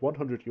 worth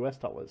 $100 US.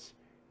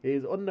 It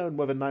is unknown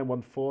whether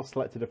 914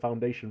 selected a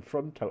Foundation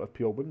front out of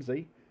pure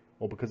whimsy,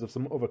 or because of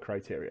some other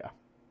criteria.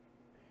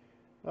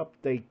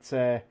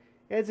 Update,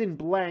 as in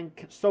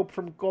blank, Soap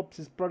from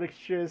Corpses products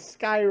shares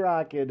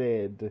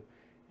skyrocketed,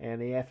 and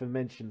the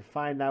aforementioned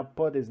fine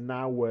output is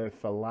now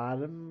worth a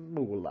lot of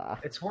moolah.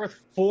 It's worth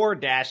 4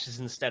 dashes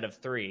instead of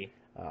 3.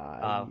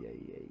 Yeah.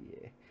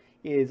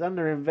 It is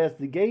under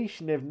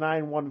investigation if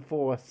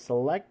 914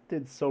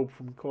 selected Soap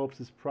from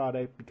Corpses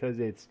product because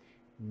it's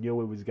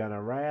knew it was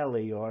gonna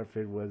rally, or if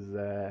it was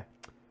a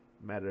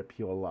matter of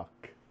pure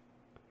luck.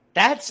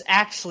 That's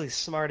actually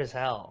smart as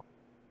hell.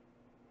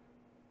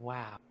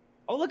 Wow.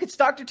 Oh, look, it's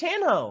Dr.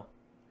 Tanho.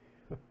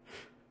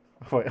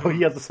 Wait, oh,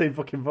 he has the same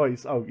fucking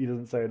voice. Oh, he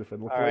doesn't say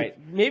anything. All right,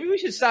 maybe we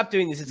should stop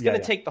doing this. It's going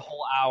to take the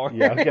whole hour.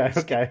 Yeah,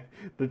 okay.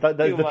 That's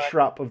the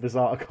trap of this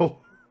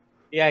article.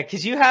 Yeah,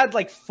 because you had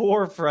like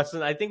 4 for us,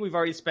 and I think we've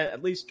already spent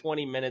at least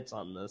 20 minutes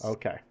on this.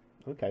 Okay.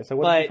 So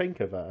what do you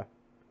think of her?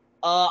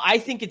 I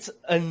think it's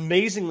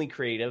amazingly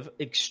creative,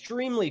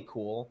 extremely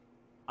cool.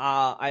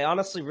 I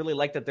honestly really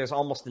like that there's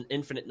almost an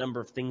infinite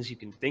number of things you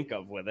can think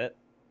of with it.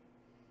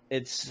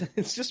 It's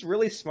just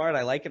really smart.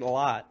 I like it a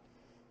lot.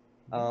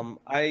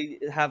 I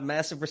have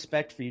massive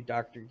respect for you,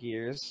 Dr.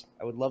 Gears.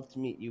 I would love to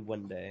meet you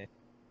one day.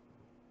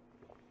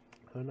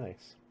 Oh,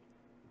 nice.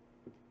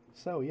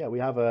 So, yeah, we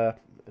have a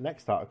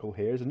next article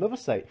here is another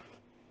safe.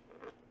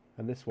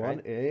 And this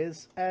one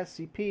is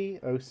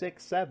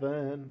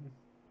SCP-067.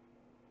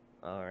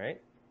 All right.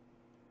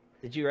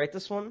 Did you write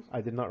this one?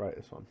 I did not write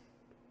this one.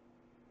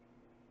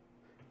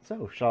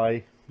 So, shall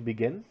I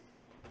begin?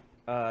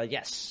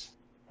 Yes.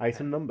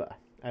 Item number,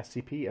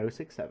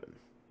 SCP-067.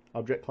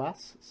 Object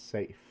class,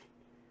 safe.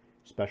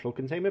 Special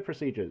containment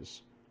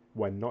procedures.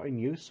 When not in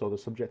use or the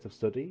subject of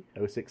study,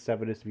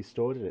 067 is to be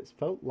stored in its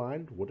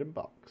felt-lined wooden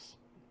box.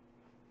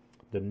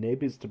 The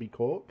nib is to be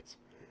corked,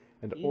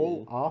 and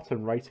all art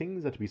and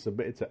writings are to be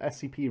submitted to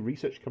SCP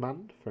Research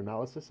Command for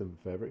analysis and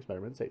further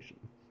experimentation.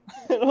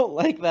 I don't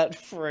like that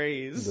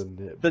phrase. The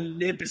nib. The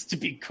nib is to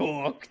be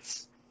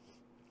corked.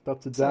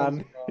 Dr.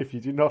 Dan, if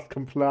you do not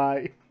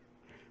comply,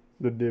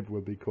 the nib will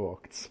be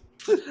corked.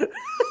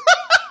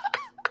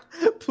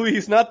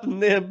 Please, not the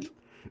nib.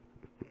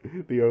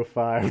 The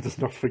 05 does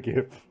not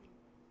forgive.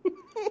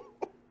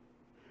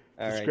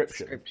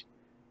 Description.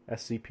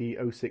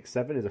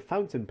 SCP-067 is a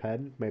fountain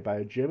pen made by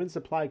a German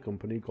supply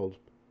company called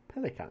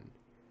Pelikan.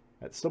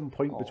 At some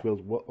point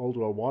between World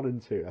War 1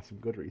 and 2. That's some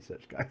good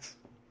research, guys.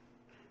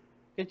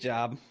 Good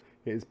job.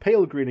 It is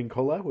pale green in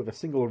colour, with a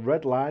single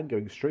red line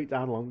going straight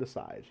down along the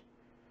side.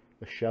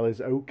 The shell is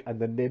oak, and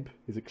the nib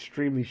is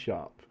extremely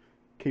sharp,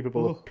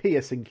 capable of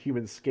piercing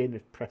human skin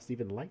if pressed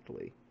even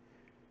lightly.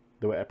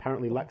 Though it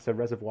apparently lacks a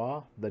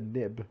reservoir, the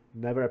nib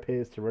never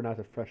appears to run out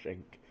of fresh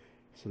ink,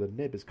 so the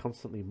nib is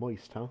constantly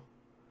moist, huh?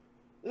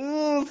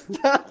 Ooh,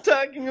 stop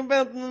talking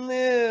about the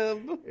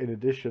nib. In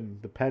addition,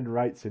 the pen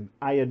writes in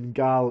Iron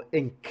Gall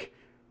ink,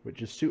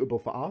 which is suitable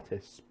for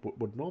artists, but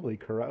would normally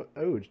corrode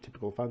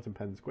typical fountain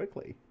pens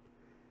quickly.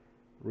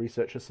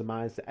 Researchers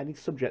surmise that any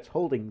subject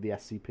holding the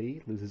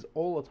SCP loses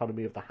all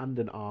autonomy of the hand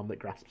and arm that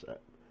grasps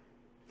it.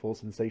 Full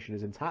sensation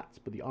is intact,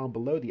 but the arm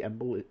below the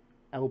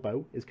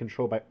elbow is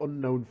controlled by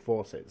unknown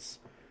forces,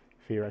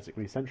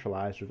 theoretically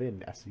centralized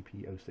within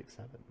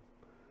SCP-067.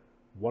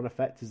 One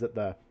effect is that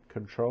the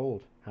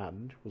controlled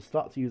hand will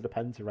start to use the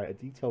pen to write a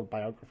detailed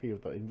biography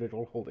of the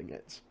individual holding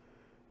it.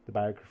 The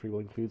biography will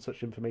include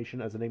such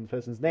information as the named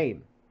person's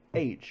name,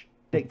 age,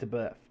 date of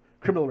birth,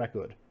 criminal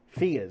record,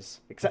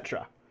 fears,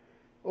 etc.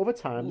 Other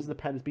times, the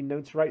pen has been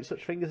known to write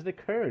such things as an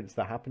occurrence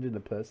that happened in the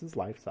person's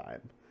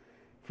lifetime.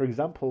 For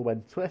example,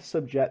 when test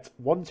subject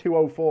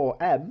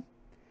 1204M,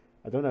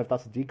 I don't know if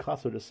that's a D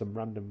class or just some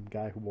random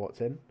guy who walked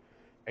in.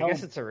 I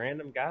guess it's a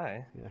random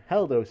guy.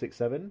 Held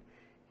 067,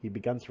 he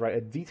began to write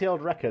a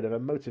detailed record of a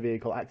motor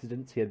vehicle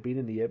accident he had been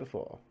in the year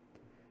before.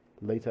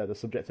 Later, the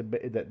subject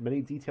admitted that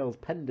many details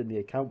penned in the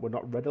account were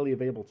not readily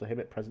available to him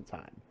at present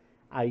time,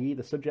 i.e.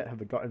 the subject had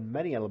forgotten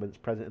many elements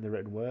present in the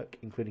written work,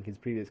 including his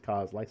previous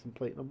car's license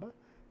plate number,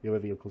 the other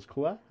vehicle's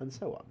colour, and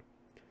so on.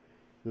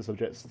 The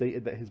subject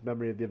stated that his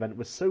memory of the event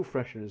was so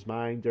fresh in his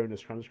mind during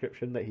his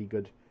transcription that he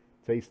could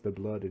taste the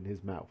blood in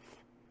his mouth.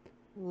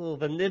 Ooh,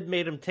 the nib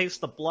made him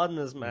taste the blood in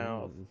his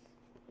mouth.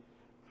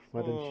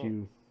 Why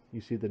don't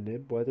you see the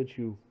nib? Why don't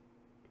you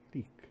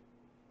leak?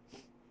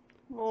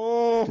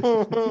 Oh,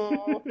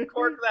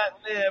 cork that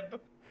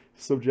nib.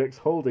 Subjects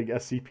holding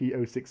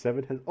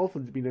SCP-067 has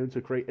often been known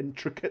to create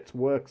intricate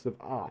works of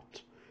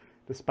art,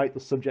 despite the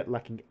subject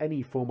lacking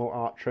any formal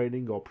art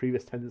training or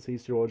previous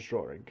tendencies towards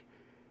drawing.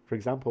 For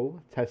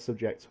example, test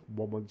subject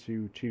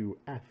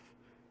 1122F,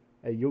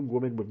 a young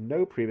woman with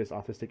no previous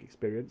artistic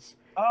experience.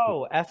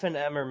 Oh, F and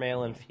M are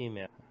male and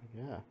female.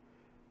 Yeah.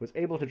 Was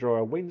able to draw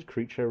a winged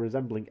creature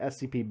resembling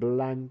SCP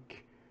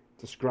blank,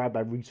 described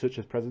by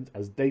researchers present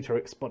as data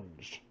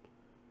expunged.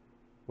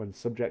 When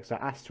subjects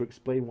are asked to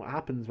explain what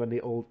happens when they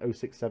hold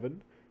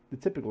 067, the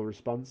typical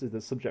response is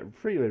the subject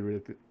freely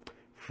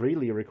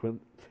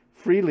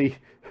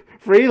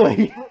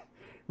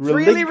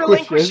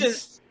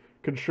relinquishes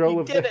control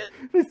of their...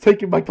 It's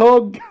taking my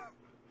tongue!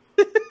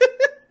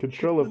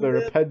 Control of their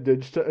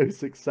appendage to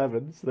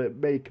 067 so that it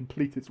may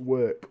complete its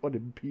work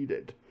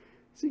unimpeded.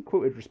 See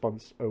quoted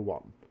response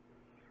 01.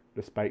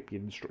 Despite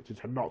being instructed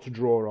to not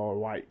draw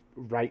or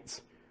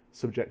write,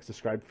 subjects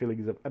describe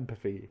feelings of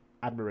empathy,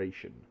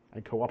 admiration,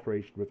 and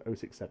cooperation with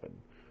 067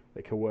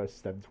 that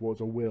coerce them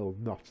towards a will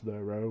not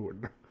their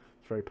own.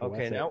 It's very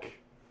poetic. Okay,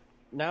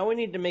 now we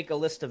need to make a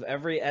list of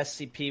every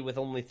SCP with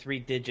only 3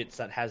 digits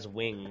that has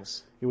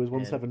wings. It was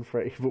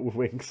 173, but with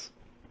wings.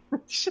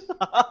 Shut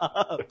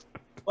up!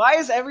 Why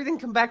does everything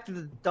come back to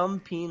the dumb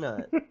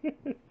peanut?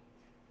 You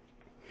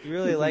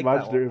really like that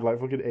Imagine it with like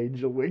fucking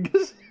angel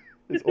wings.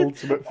 Its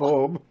ultimate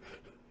form.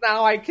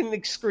 Now I can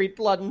excrete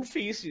blood and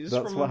feces.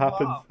 That's what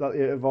happens.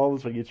 It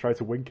evolves when you try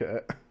to wink at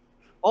it.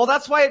 Oh,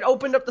 that's why it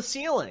opened up the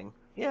ceiling.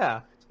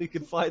 Yeah, so you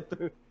could fly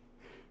through.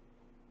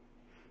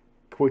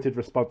 Quoted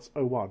response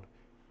 01.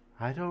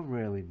 I don't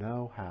really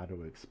know how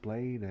to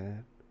explain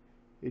it.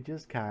 It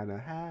just kind of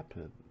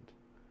happened.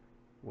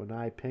 When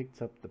I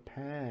picked up the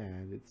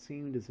pen, it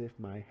seemed as if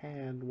my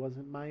hand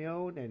wasn't my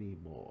own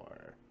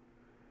anymore.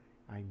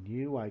 I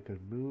knew I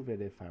could move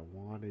it if I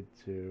wanted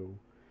to,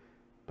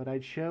 but I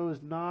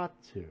chose not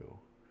to,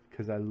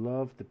 because I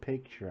loved the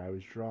picture I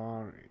was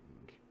drawing.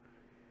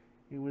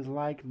 It was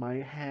like my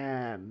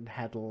hand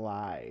had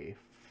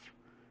life.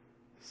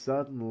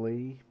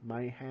 Suddenly,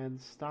 my hand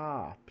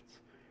stopped,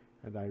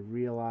 and I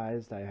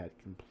realized I had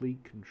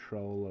complete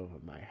control over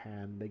my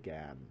hand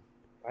again.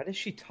 Why does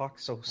she talk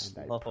so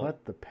slow? And I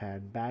put the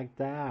pen back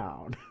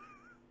down.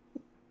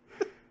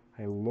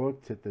 I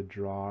looked at the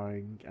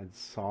drawing and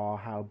saw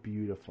how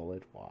beautiful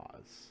it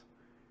was.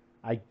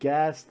 I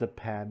guess the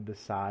pen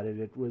decided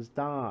it was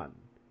done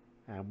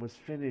and was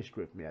finished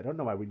with me. I don't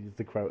know why we needed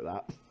to quote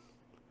that.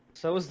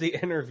 So was the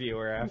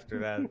interviewer after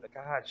that.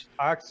 God, she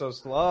talks so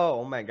slow.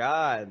 Oh my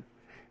god.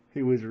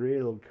 It was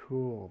real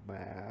cool,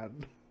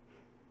 man.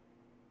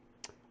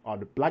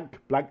 On blank,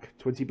 blank,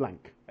 20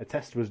 blank, a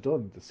test was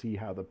done to see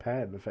how the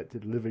pen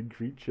affected living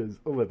creatures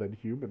other than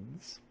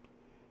humans.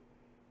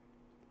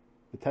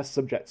 The test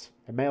subject,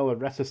 a male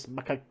rhesus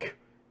macaque,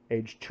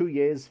 aged 2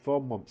 years,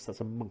 4 months,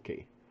 that's a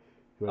monkey.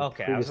 Who had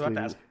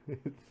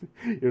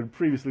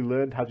previously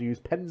learned how to use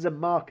pens and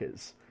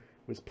markers,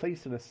 was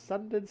placed in a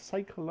standard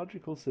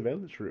psychological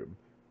surveillance room,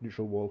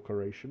 neutral wall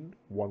coloration,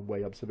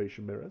 one-way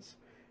observation mirrors,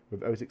 with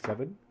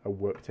 067, a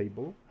work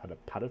table, and a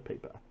pad of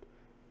paper.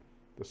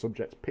 The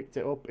subject picked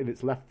it up in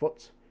its left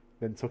foot,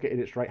 then took it in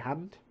its right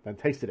hand, then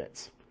tasted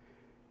it.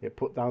 It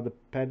put down the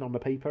pen on the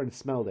paper and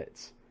smelled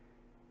it.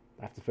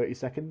 After 30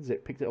 seconds,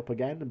 it picked it up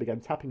again and began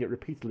tapping it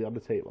repeatedly on the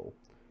table.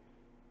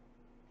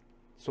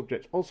 The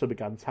subject also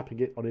began tapping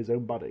it on his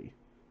own body.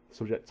 The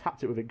subject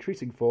tapped it with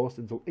increasing force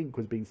until ink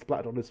was being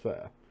splattered on his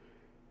fur.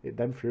 It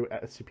then threw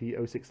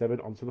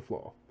SCP-067 onto the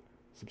floor.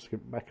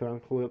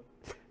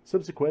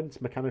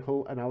 Subsequent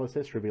mechanical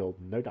analysis revealed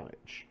no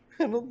damage.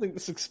 I don't think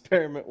this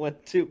experiment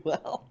went too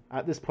well.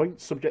 At this point,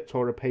 subject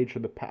tore a page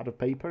from the pad of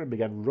paper and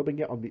began rubbing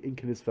it on the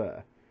ink in his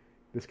fur.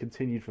 This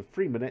continued for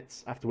 3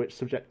 minutes, after which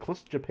subject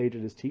clutched the page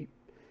in his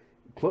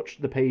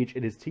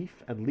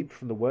teeth and leaped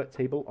from the work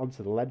table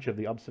onto the ledge of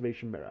the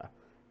observation mirror,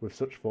 with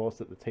such force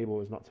that the table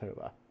was knocked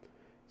over.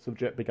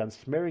 Subject began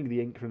smearing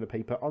the ink from the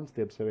paper onto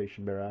the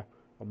observation mirror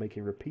while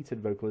making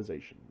repeated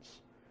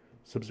vocalizations.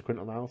 Subsequent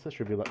analysis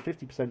revealed that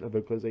 50% of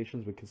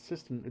vocalizations were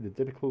consistent with the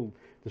typical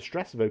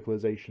distress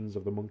vocalizations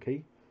of the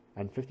monkey,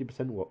 and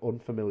 50% were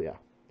unfamiliar.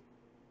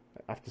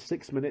 After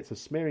 6 minutes of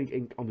smearing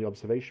ink on the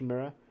observation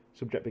mirror,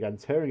 subject began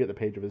tearing at the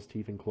page with his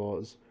teeth and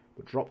claws,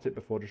 but dropped it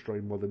before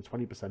destroying more than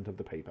 20% of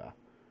the paper.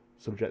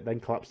 Subject then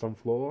collapsed on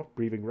floor,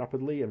 breathing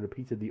rapidly, and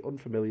repeated the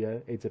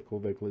unfamiliar,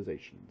 atypical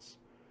vocalizations.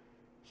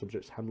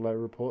 Subject's handler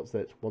reports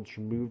that once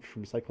removed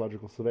from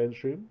psychological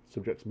surveillance room,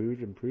 subject's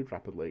mood improved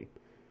rapidly.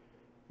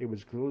 It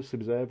was closely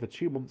observed for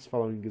 2 months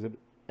following his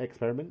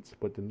experiment,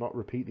 but did not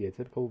repeat the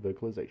atypical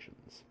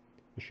vocalizations.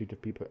 The sheet of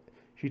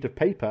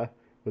paper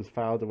was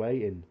filed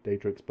away in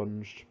data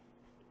expunged.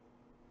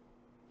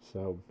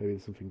 So maybe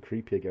there's something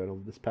creepier going on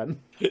with this pen.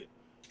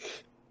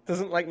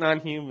 Doesn't like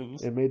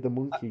non-humans. It made the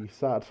monkey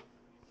sad.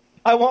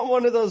 I want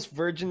one of those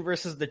Virgin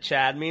versus the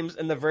Chad memes,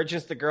 and the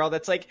Virgin's the girl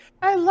that's like,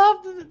 I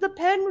love the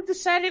pen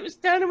decided it was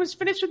done and was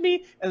finished with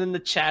me, and then the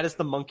Chad is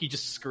the monkey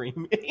just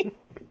screaming.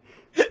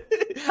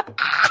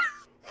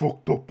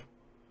 Fucked up.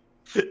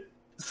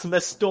 It's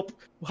messed up.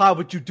 How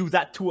would you do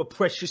that to a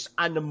precious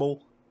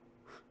animal?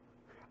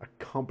 I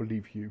can't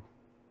believe you.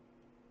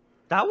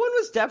 That one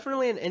was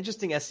definitely an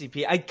interesting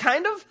SCP. I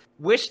kind of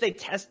wish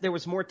there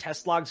was more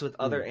test logs with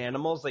other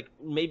animals, like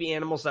maybe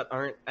animals that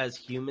aren't as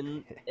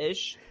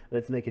human-ish.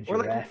 Let's make a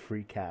giraffe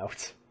freak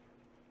out.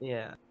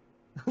 Yeah.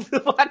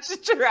 Watch a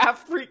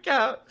giraffe freak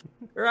out.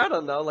 Or I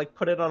don't know, like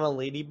put it on a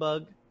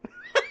ladybug.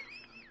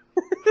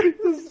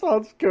 This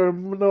sounds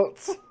going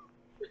nuts.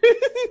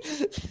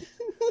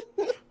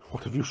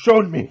 What have you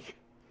shown me?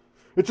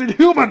 It's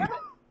inhuman!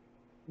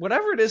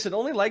 Whatever it is, it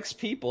only likes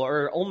people,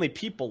 or only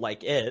people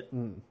like it.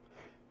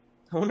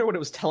 I wonder what it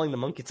was telling the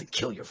monkey to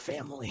kill your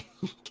family.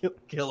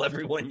 kill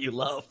everyone you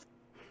love.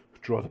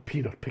 Draw the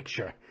peanut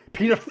picture.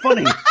 Peanut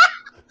funny!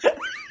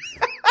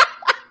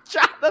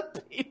 Draw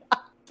the peanut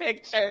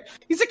picture.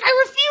 He's like,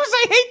 I refuse,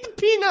 I hate the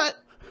peanut!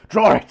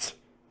 Draw it!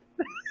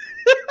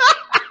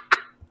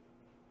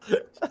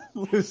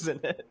 I'm losing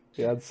it.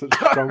 He had such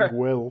strong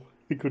will,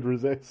 he could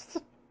resist.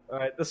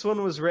 Alright, this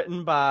one was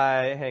written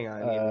by... Hang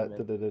on.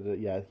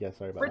 Yeah,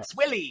 sorry about Fritz that.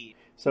 Willy!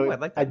 So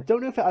Ooh, I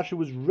don't know if it actually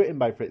was written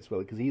by Fritz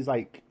Willy, because he's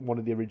like one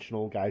of the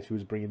original guys who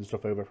was bringing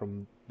stuff over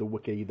from the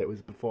wiki that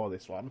was before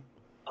this one.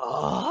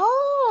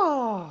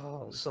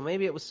 Oh! So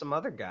maybe it was some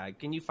other guy.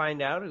 Can you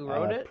find out who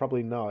wrote it?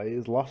 Probably not. It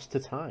is lost to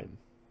time.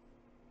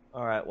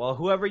 Alright, well,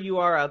 whoever you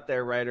are out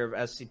there, writer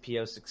of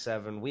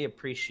SCP-067, we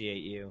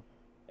appreciate you.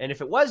 And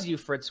if it was you,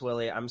 Fritz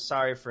Willy, I'm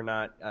sorry for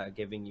not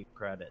giving you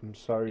credit. I'm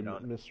sorry,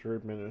 Mr.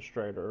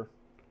 Administrator.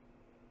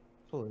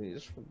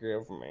 Please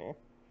forgive me.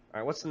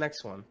 Alright, what's the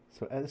next one?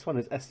 So this one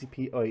is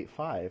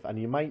SCP-085, and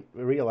you might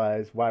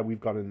realise why we've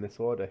gone in this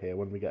order here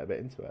when we get a bit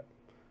into it.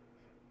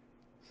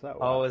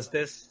 So, is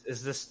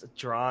this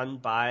drawn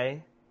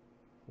by?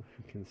 You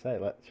can say.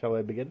 Shall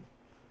I begin?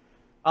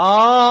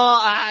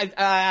 Oh,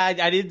 I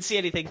didn't see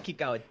anything. Keep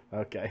going.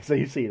 Okay, so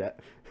you've seen it.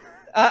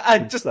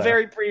 Just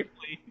very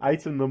briefly.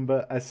 Item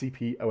number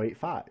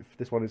SCP-085.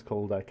 This one is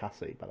called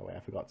Cassie, by the way. I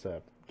forgot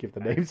to give the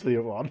names for the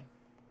other one.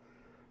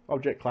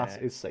 Object class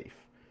is safe.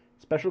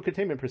 Special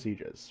containment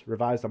procedures.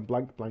 Revised on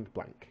blank blank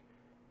blank.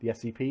 The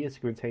SCP is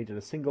contained in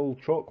a single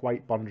chalk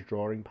white bond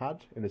drawing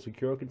pad in a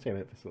secure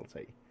containment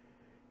facility.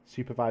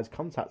 Supervised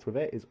contact with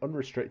it is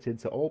unrestricted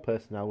to all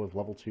personnel with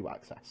level 2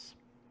 access.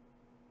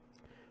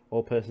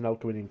 All personnel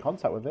coming in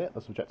contact with it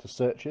are subject to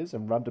searches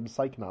and random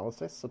psych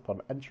analysis upon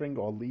entering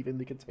or leaving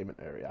the containment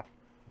area.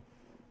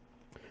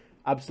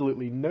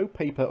 Absolutely no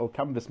paper or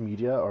canvas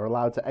media are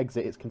allowed to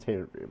exit its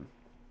containment room.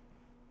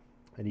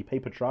 Any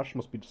paper trash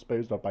must be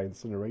disposed of by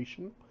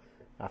incineration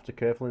after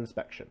careful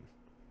inspection.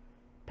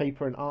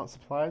 Paper and art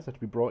supplies are to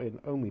be brought in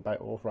only by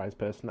authorized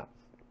personnel.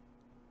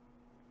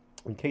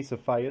 In case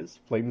of fires,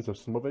 flames are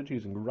smothered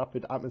using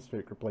rapid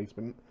atmospheric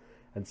replacement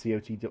and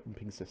CO2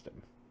 dumping system.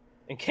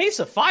 In case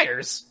of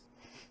fires?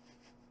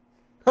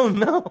 Oh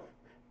no!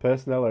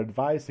 Personnel are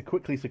advised to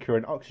quickly secure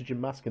an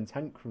oxygen mask and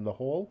tank from the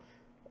wall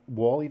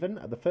even,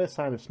 at the first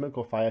sign of smoke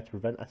or fire to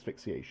prevent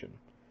asphyxiation,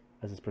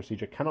 as this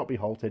procedure cannot be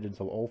halted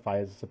until all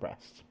fires are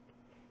suppressed.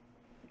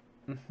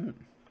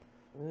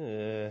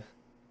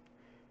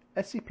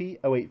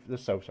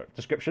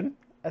 Description.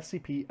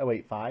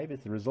 SCP-085 is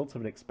the result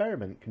of an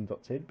experiment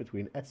conducted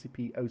between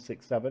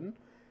SCP-067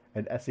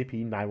 and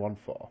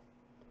SCP-914.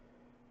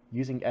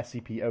 Using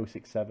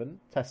SCP-067,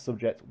 test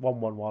subject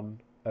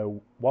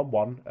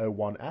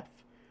 1101F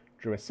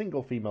drew a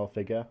single female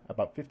figure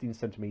about 15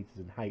 centimeters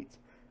in height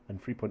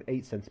and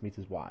 3.8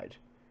 centimeters wide,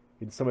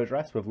 in summer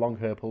dress with long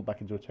hair pulled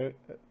back into a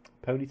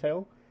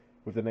ponytail,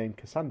 with the name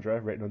Cassandra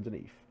written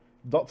underneath.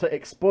 Dr.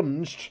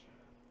 Expunged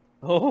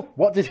Oh.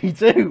 What did he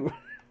do?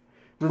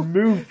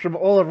 Removed from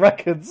all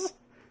records.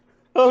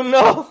 Oh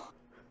no!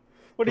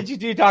 What did you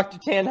do, Dr.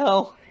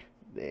 Tanhell?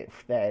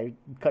 If they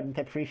couldn't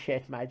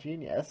appreciate my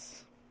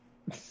genius.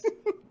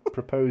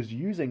 Proposed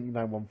using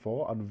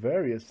 914 on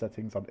various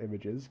settings on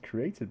images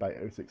created by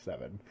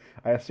 067.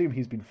 I assume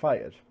he's been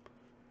fired.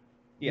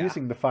 Yeah.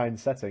 Using the fine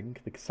setting,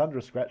 the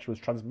Cassandra sketch was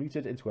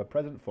transmuted into her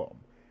present form,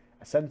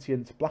 a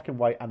sentient, black and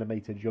white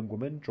animated young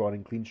woman drawn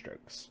in clean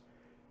strokes.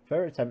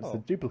 Further attempts to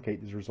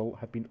duplicate this result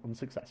have been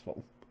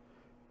unsuccessful.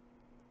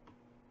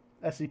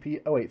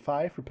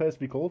 SCP-085 prepares to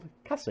be called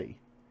Cassie.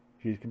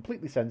 She is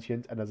completely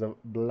sentient and as a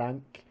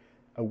blank,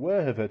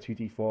 aware of her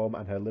 2D form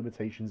and her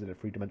limitations in a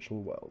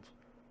three-dimensional world.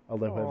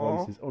 Although her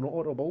voice is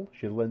unaudible,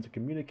 she has learned to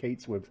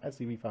communicate with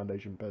SCP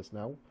Foundation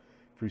personnel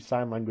through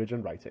sign language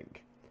and writing.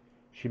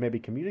 She may be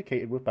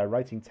communicated with by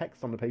writing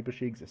text on the paper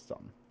she exists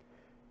on.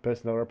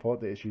 Personnel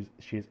report that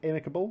she is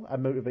amicable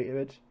and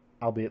motivated,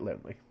 albeit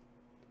lonely.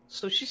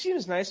 So she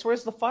seems nice.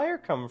 Where's the fire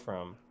come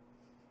from?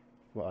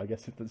 Well, I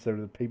guess so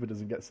the paper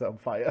doesn't get set on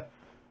fire.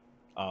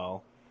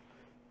 Oh.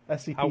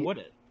 SCP... How would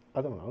it?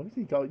 I don't know.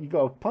 You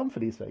got a plan for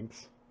these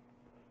things.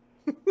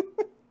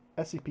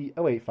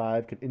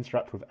 SCP-085 can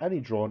interact with any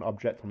drawn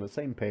object on the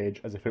same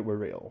page as if it were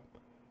real.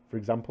 For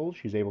example,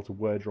 she's able to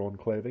wear drawn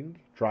clothing,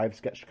 drive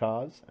sketched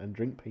cars, and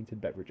drink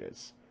painted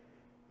beverages.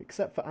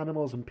 Except for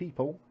animals and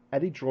people,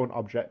 any drawn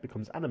object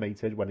becomes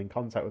animated when in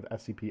contact with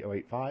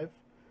SCP-085,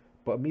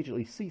 but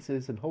immediately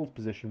ceases and holds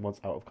position once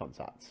out of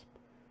contact.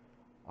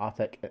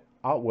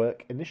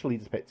 Artwork initially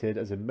depicted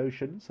as in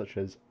motion, such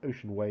as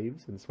ocean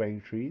waves and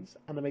swaying trees,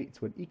 animate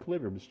to an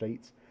equilibrium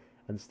state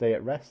and stay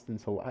at rest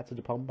until acted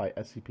upon by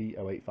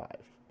SCP-085.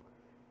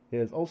 It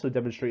has also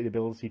demonstrated the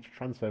ability to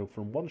transfer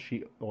from one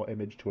sheet or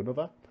image to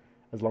another,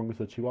 as long as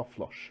the two are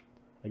flush.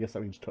 I guess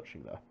that means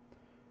touching there.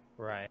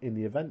 Right. In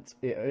the event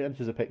it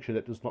enters a picture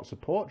that does not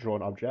support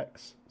drawn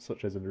objects,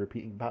 such as a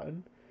repeating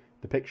pattern,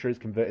 the picture is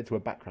converted to a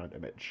background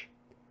image.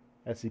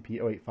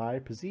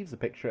 SCP-085 perceives the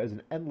picture as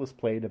an endless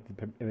plane of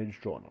the image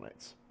drawn on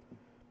it.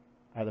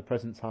 At the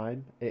present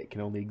time, it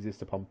can only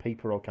exist upon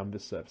paper or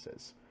canvas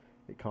surfaces.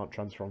 It can't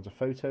transfer onto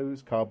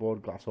photos,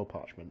 cardboard, glass or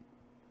parchment.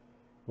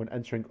 When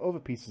entering other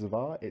pieces of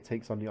art, it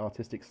takes on the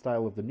artistic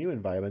style of the new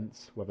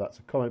environment, whether that's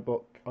a comic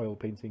book, oil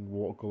painting,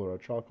 watercolour or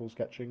charcoal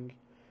sketching.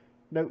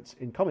 Note,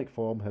 in comic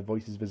form, her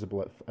voice is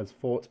visible as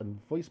thought and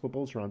voice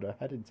bubbles around her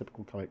head in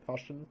typical comic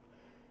fashion,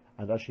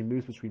 and as she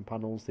moves between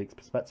panels, takes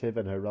perspective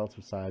and her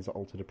relative size are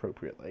altered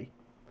appropriately.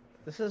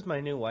 This is my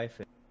new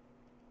waifu.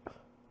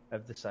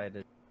 I've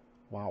decided.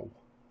 Wow.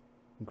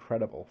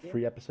 Incredible. Yeah.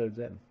 3 episodes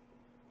in.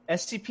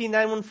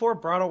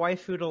 SCP-914 brought a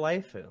waifu to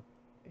Laifu.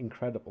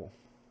 Incredible.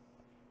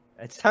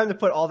 It's time to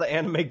put all the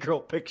anime girl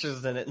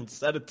pictures in it and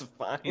set it to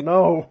fine.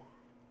 No!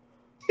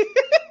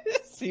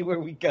 See where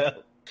we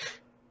go.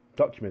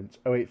 Document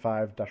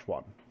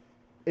 085-1.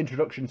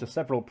 Introduction to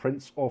several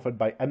prints authored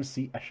by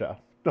MC Escher.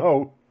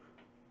 No!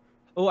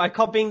 Oh, I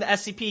call being the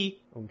SCP.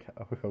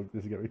 Okay, oh,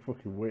 this is going to be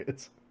fucking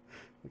weird.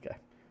 Okay.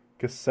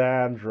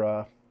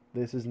 Cassandra.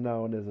 This is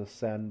known as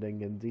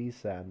ascending and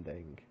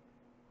descending.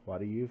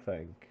 What do you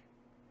think?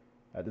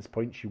 At this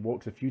point, she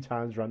walks a few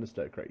times around the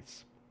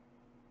staircase.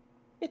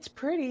 It's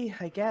pretty,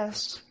 I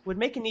guess. Would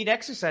make a neat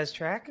exercise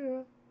track.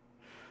 Yeah.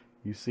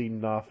 You see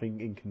nothing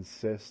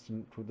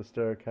inconsistent with the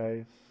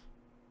staircase?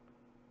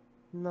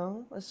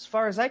 No, as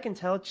far as I can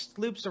tell, it just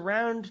loops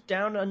around,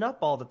 down, and up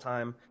all the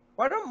time.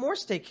 Why don't more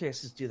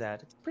staircases do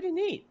that? It's pretty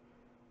neat.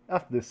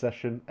 After this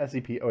session,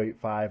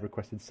 SCP-085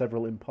 requested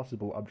several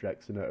impossible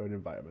objects in her own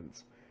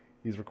environment.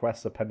 These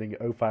requests are pending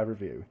 05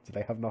 review. Do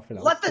they have nothing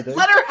else to do?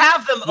 Let her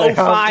have them,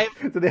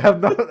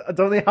 05!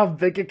 Don't they have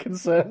bigger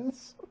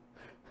concerns?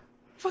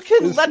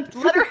 Fucking let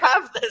her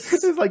have this!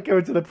 It's like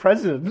going to the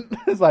president.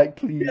 It's like,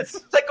 please.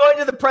 It's like going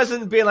to the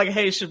president and being like,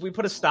 hey, should we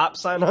put a stop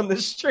sign on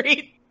this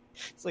street?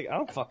 It's like, I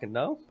don't fucking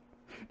know.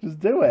 Just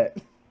do it.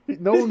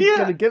 No one's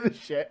gonna give a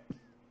shit.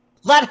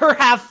 Let her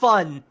have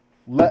fun!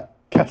 Let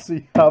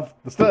Cassie have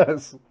the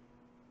stairs.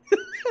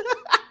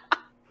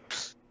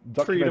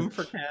 Freedom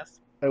for Cass.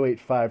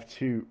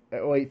 0852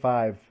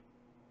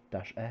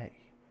 085-A.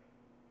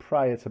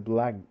 Prior to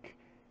blank,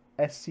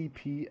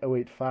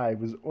 SCP-085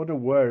 was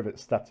unaware of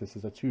its status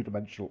as a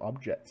two-dimensional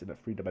object in a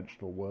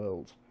three-dimensional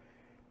world.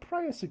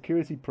 Prior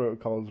security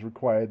protocols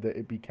required that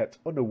it be kept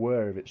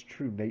unaware of its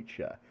true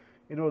nature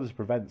in order to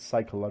prevent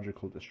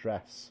psychological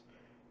distress.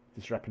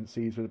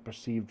 Discrepancies with the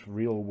perceived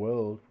real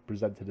world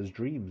presented as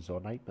dreams or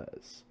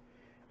nightmares.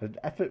 An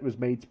effort was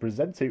made to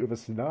present it with a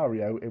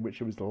scenario in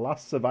which it was the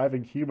last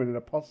surviving human in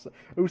a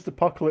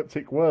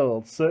post-apocalyptic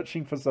world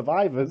searching for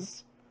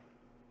survivors.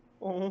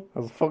 Oh.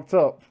 That was fucked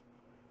up.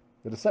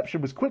 The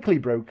deception was quickly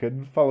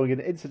broken following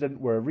an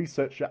incident where a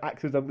researcher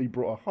accidentally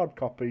brought a hard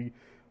copy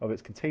of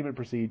its containment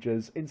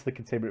procedures into the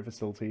containment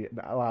facility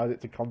and allowed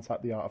it to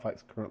contact the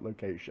artifact's current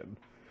location.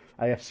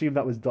 I assume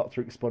that was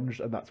Dr. Expunged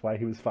and that's why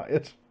he was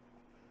fired.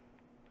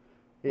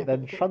 It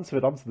then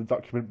transferred onto the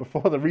document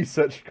before the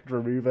researcher could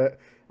remove it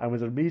and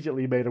was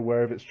immediately made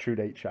aware of its true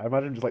nature. I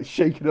imagine just like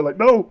shaking it like,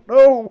 no!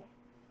 No!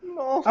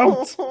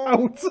 Out!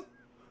 Out!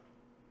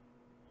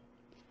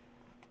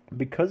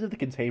 Because of the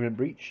containment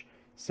breach,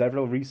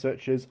 several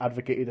researchers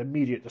advocated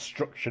immediate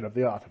destruction of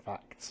the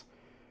artifacts.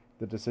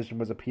 The decision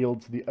was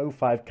appealed to the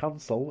O5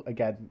 Council.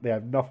 Again, they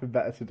have nothing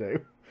better to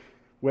do.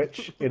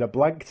 Which, in a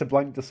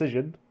blank-to-blank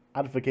decision,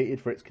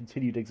 advocated for its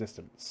continued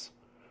existence.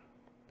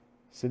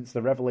 Since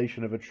the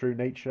revelation of a true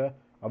nature,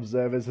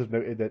 observers have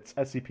noted that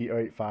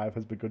SCP-085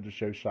 has begun to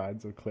show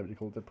signs of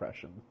clinical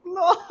depression.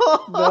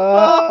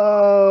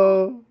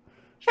 No!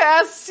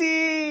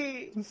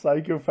 Cassie!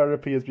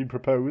 Psychotherapy has been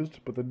proposed,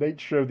 but the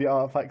nature of the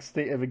artifact's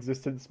state of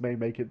existence may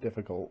make it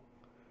difficult.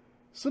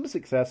 Some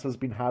success has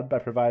been had by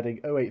providing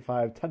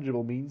 085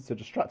 tangible means to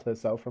distract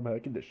herself from her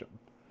condition.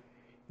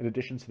 In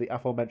addition to the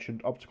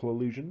aforementioned optical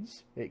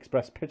illusions, it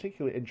expressed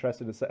particular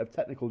interest in a set of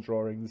technical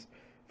drawings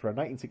for a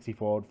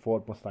 1964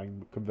 Ford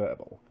Mustang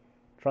convertible,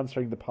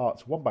 transferring the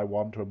parts one by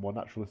one to a more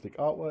naturalistic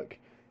artwork,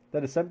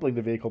 then assembling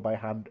the vehicle by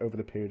hand over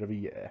the period of a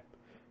year.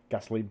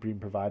 Gasoline being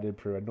provided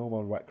through a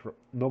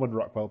Norman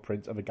Rockwell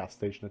print of a gas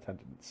station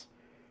attendants.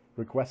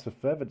 Requests for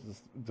further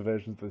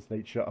diversions of this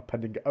nature are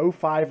pending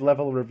 05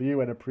 level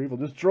review and approval.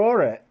 Just draw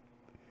it!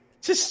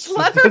 Just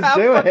let her Just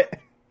do it!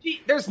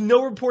 There's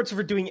no reports of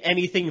her doing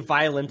anything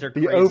violent or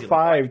crazy. The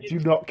 05 do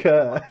not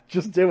care.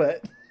 Just do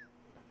it.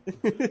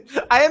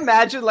 I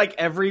imagine, like,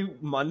 every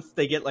month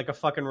they get, like, a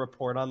fucking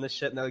report on this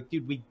shit, and they're like,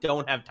 dude, we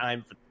don't have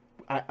time for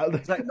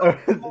like,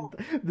 no.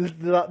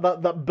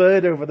 that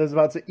bird over there's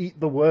about to eat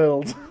the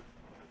world.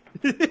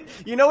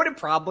 You know what it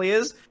probably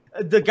is?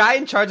 The guy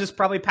in charge just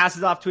probably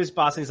passes it off to his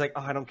boss, and he's like,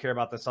 oh, I don't care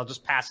about this, I'll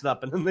just pass it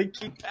up, and then they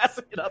keep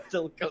passing it up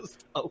till it goes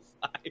to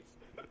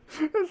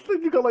 05.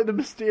 You've got, like, the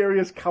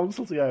mysterious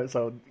council together,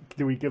 so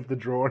do we give the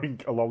drawing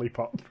a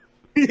lollipop?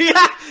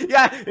 Yeah,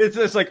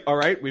 it's like, all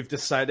right, we've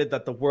decided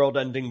that the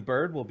world-ending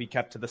bird will be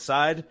kept to the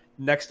side.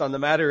 Next on the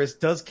matter is,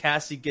 does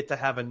Cassie get to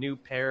have a new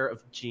pair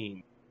of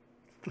jeans?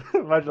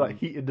 Imagine, like,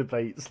 heated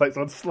debates, like,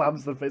 someone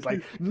slams their face,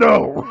 like,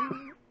 no!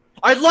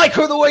 I like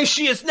her the way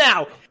she is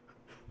now!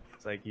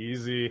 It's like,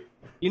 easy.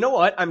 You know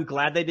what I'm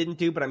glad they didn't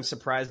do, but I'm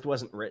surprised it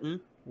wasn't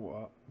written?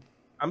 What?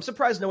 I'm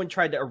surprised no one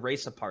tried to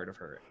erase a part of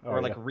her,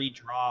 or,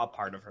 redraw a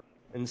part of her,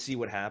 and see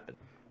what happened.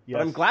 Yes.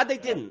 But I'm glad they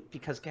didn't,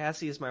 because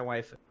Cassie is my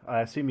wife.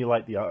 I assume you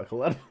liked the article,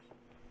 then?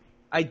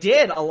 I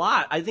did, a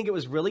lot. I think it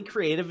was really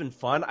creative and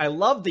fun. I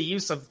love the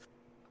use of...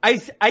 I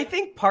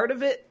think part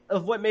of it,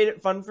 of what made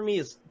it fun for me,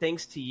 is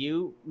thanks to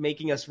you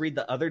making us read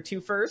the other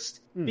two first.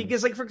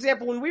 Because, like, for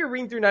example, when we were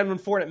reading through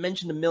 914, it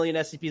mentioned a million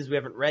SCPs we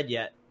haven't read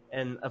yet.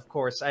 And, of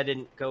course, I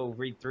didn't go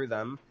read through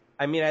them.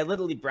 I mean, I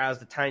literally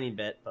browsed a tiny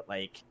bit, but,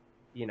 like,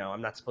 you know,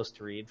 I'm not supposed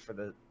to read for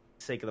the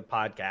sake of the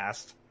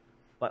podcast.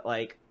 But,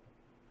 like,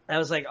 I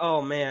was like,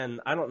 oh, man,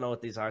 I don't know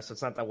what these are, so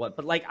it's not that what.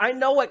 But, like, I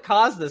know what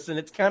caused this, and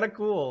it's kind of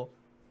cool.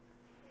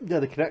 Yeah,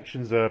 the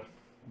connections are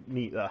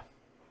neat there.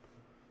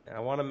 I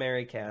want to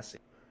marry Cassie.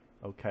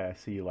 Okay, I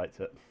see you liked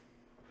it.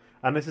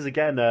 And this is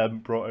again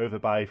brought over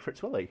by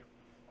Fritz Willy.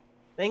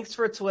 Thanks,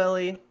 Fritz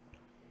Willy.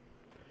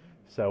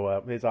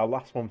 So here's our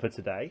last one for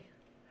today.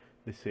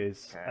 This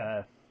is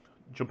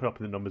jumping up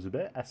in the numbers a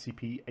bit.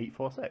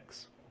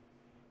 SCP-846.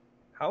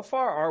 How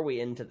far are we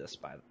into this,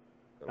 by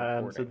the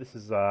way? So this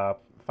is our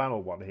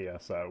final one here.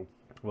 So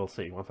we'll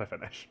see once I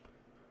finish.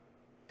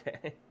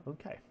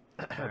 Okay.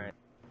 All right.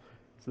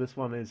 So this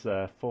one is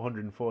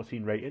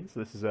 414 rating,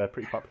 so this is a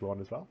pretty popular one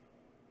as well.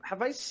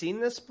 Have I seen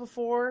this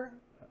before?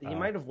 You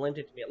might have lent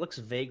it to me. It looks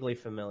vaguely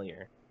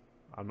familiar.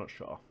 I'm not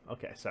sure.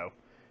 Okay, so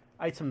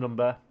item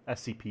number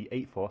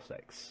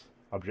SCP-846.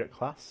 Object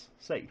class,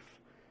 safe.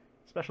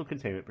 Special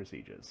containment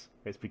procedures.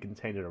 It's to be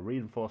contained in a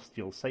reinforced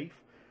steel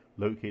safe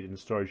located in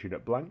storage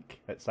unit blank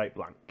at site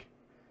blank.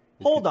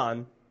 Hold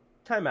on.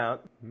 Time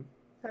out.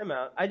 Time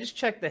out. I just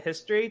checked the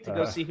history to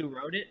go see who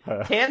wrote it.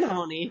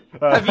 Tanhoney.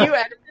 Have you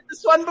edited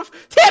this one before?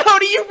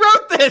 Tanhoney, you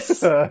wrote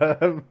this!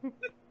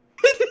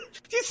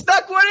 You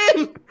stuck one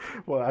in!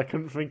 Well, I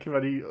couldn't think of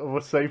any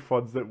other safe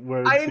ones that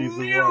were in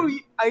season 1.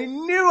 I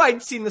knew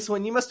I'd seen this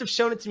one. You must have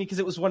shown it to me because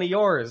it was one of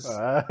yours.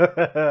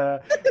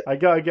 I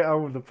gotta get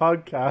on with the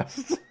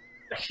podcast.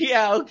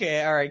 Yeah,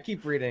 okay. Alright,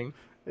 keep reading.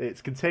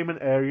 Its containment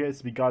area is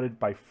to be guarded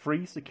by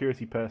 3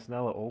 security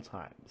personnel at all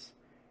times.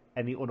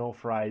 Any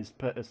unauthorized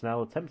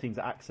personnel attempting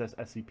to access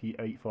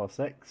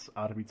SCP-846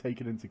 are to be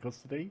taken into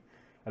custody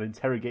and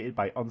interrogated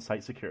by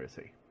on-site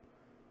security.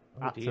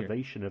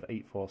 Activation of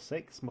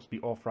 846 must be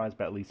authorized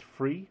by at least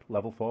 3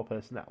 Level 4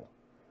 personnel.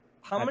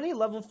 How many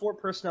Level 4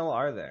 personnel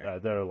are there?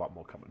 There are a lot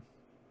more coming.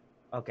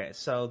 Okay,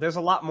 so there's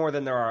a lot more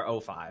than there are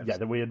O5s. Yeah,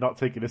 then we are not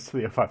taking this to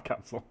the O5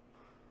 Council.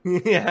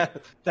 Yeah,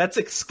 that's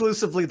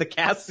exclusively the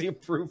Cassie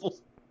approval.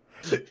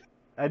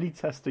 Any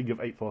testing of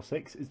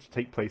 846 is to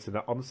take place in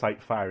an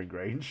on-site firing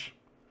range.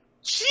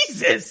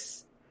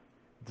 Jesus!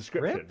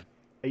 Description. Rip?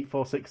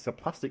 846 is a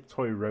plastic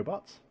toy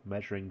robot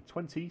measuring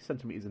 20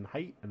 centimeters in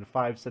height and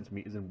 5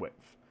 centimeters in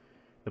width.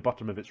 The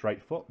bottom of its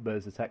right foot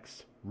bears the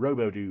text,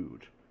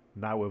 Robo-Dude,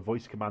 now a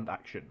voice command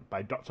action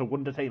by Dr.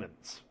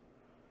 Wondertainment.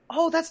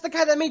 Oh, that's the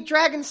guy that made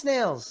Dragon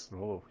Snails!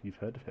 Oh, you've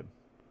heard of him.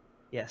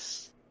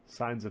 Yes.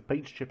 Signs of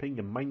paint chipping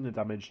and minor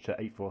damage to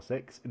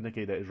 846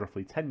 indicate that it is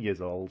roughly 10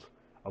 years old,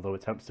 although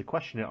attempts to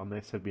question it on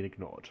this have been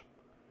ignored.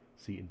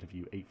 See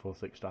interview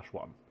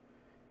 846-1.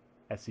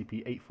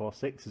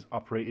 SCP-846 is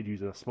operated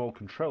using a small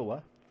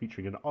controller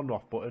featuring an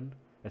on-off button,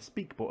 a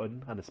speak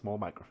button, and a small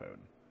microphone.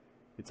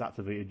 It's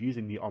activated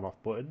using the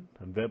on-off button,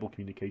 and verbal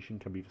communication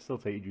can be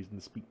facilitated using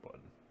the speak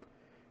button.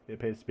 It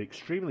appears to be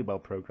extremely well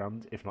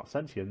programmed, if not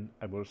sentient,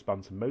 and will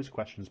respond to most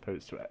questions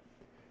posed to it.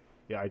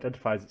 It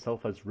identifies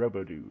itself as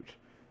RoboDude,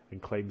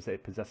 and claims that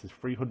it possesses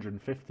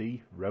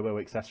 350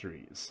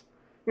 robo-accessories.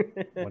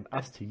 When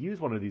asked to use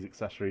one of these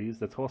accessories,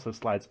 the torso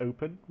slides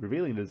open,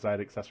 revealing the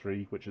desired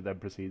accessory, which it then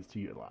proceeds to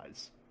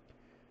utilize.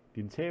 The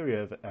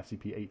interior of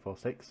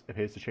SCP-846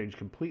 appears to change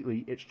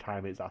completely each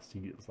time it is asked to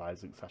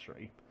utilize an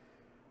accessory,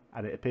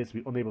 and it appears to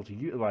be unable to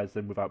utilize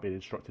them without being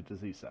instructed to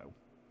do so.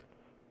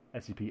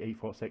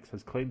 SCP-846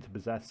 has claimed to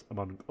possess,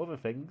 among other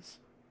things,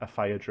 a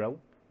fire drill,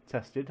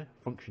 tested,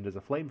 functioned as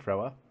a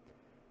flamethrower,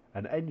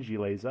 an energy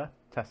laser,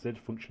 tested,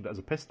 functioned as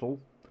a pistol,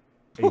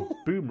 a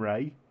boom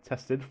ray,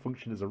 tested,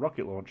 functioned as a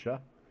rocket launcher,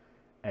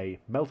 a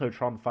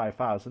Meltotron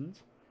 5000,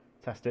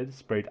 tested,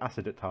 sprayed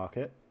acid at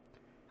target.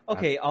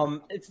 Okay,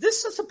 is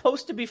this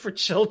supposed to be for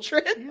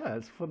children? Yeah,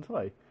 it's a fun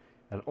toy.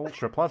 An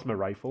ultra plasma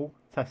rifle,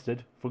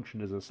 tested,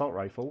 functioned as an assault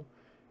rifle,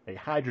 a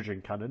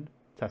hydrogen cannon,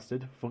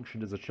 tested,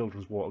 functioned as a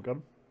children's water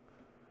gun.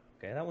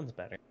 Okay, that one's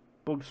better.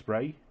 Bug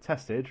spray,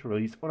 tested,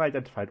 released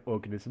unidentified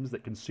organisms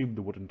that consume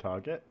the wooden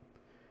target.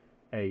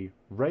 A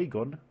ray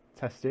gun,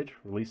 tested,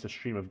 released a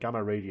stream of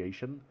gamma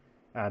radiation.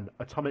 And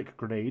atomic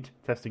grenade,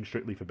 testing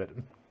strictly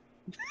forbidden.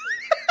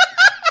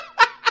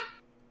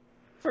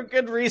 For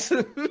good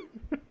reason.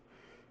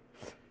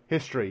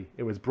 History.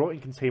 It was brought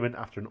in containment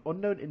after an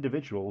unknown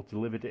individual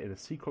delivered it in a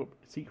secret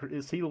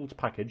sealed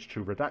package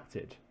to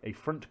Redacted, a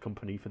front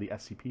company for the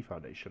SCP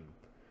Foundation.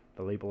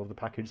 The label of the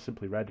package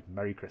simply read,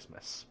 Merry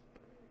Christmas.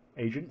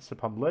 Agents,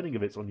 upon learning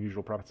of its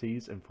unusual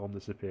properties, informed the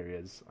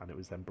superiors, and it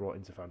was then brought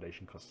into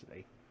Foundation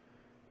custody.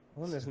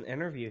 Oh, there's an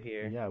interview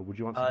here. Yeah, would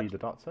you want to be the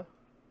doctor?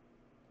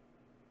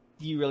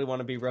 Do you really want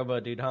to be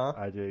RoboDude, huh?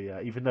 I do, yeah.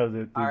 Even though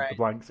the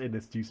blanks in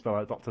this do spell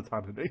out Dr.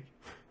 Tanhony.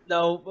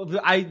 No,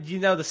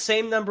 the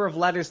same number of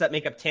letters that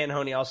make up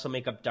Tanhony also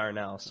make up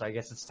Darnell, so I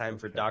guess it's time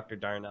for Dr.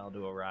 Darnell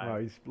to arrive. Oh,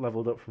 he's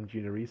leveled up from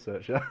junior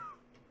researcher.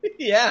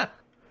 Yeah.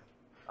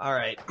 All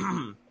right.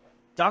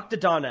 Dr.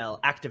 Darnell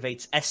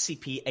activates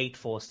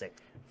SCP-846.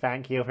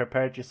 Thank you for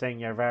purchasing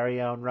your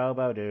very own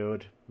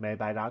RoboDude, made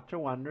by Dr.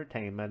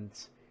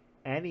 Wondertainment.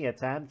 Any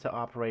attempt to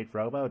operate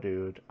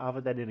RoboDude, other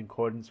than in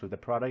accordance with the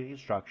product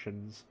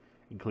instructions,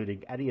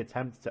 including any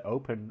attempt to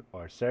open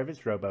or service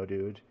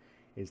RoboDude,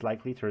 is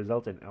likely to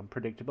result in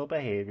unpredictable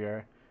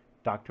behavior.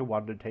 Dr.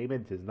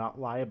 Wondertainment is not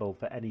liable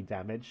for any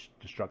damage,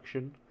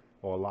 destruction,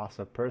 or loss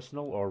of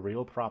personal or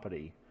real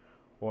property,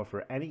 or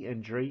for any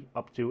injury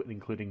up to and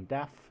including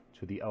death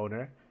to the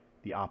owner,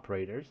 the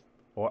operators,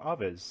 or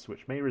others,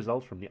 which may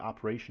result from the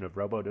operation of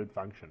RoboDude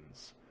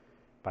functions.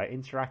 By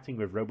interacting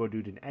with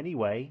RoboDude in any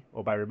way,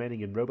 or by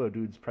remaining in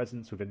RoboDude's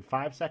presence within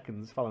 5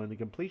 seconds following the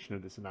completion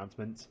of this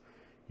announcement,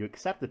 you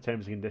accept the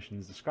terms and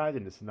conditions described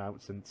in this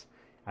announcement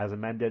as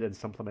amended and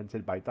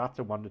supplemented by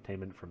Dr.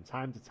 Wondertainment from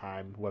time to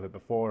time, whether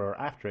before or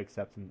after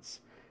acceptance,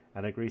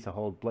 and agree to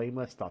hold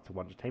blameless Dr.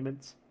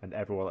 Wondertainment and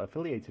everyone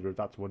affiliated with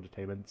Dr.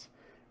 Wondertainment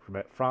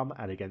from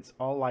and against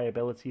all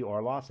liability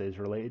or losses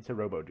related to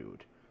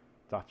RoboDude.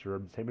 Dr.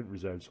 Wondertainment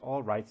reserves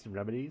all rights and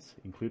remedies,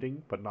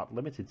 including but not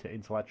limited to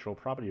intellectual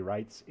property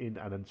rights in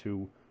and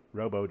unto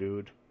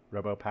RoboDude,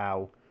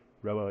 RoboPal,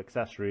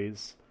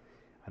 Robo-Accessories,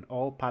 and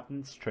all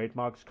patents,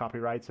 trademarks,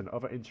 copyrights, and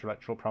other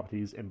intellectual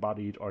properties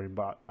embedded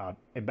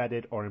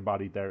or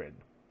embodied therein.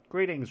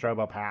 Greetings,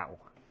 RoboPal.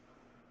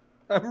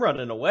 I'm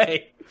running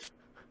away.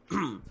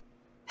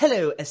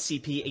 Hello,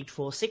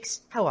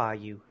 SCP-846. How are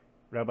you?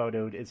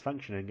 RoboDude is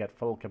functioning at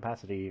full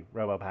capacity,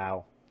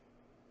 RoboPal.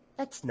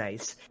 That's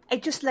nice.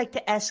 I'd just like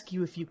to ask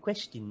you a few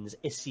questions,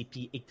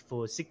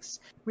 SCP-846.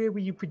 Where were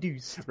you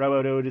produced?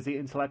 RoboDude is the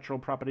intellectual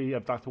property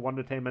of Dr.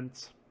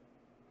 Wondertainment.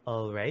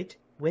 All right.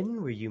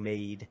 When were you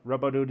made?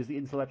 RoboDude is the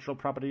intellectual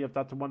property of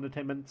Dr.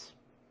 Wondertainment.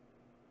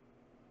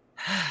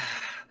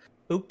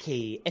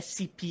 Okay,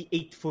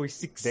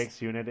 SCP-846.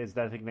 This unit is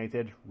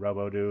designated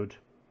RoboDude.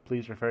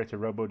 Please refer to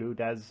RoboDude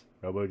as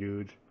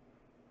RoboDude.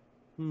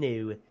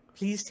 No.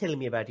 Please tell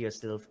me about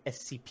yourself,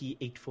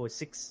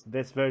 SCP-846.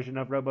 This version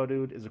of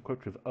RoboDude is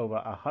equipped with over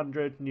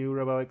 100 new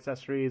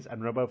robo-accessories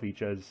and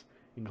robo-features,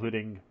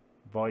 including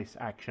voice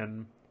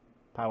action,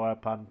 power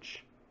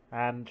punch,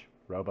 and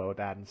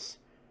robo-dance.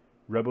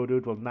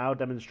 RoboDude will now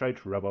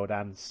demonstrate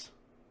robo-dance.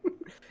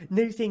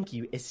 No, thank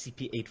you,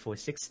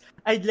 SCP-846.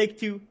 I'd like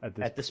to...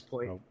 At this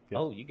point... Oh, yeah.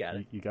 Oh, you got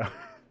it. You go.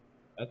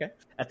 Okay.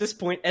 At this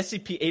point,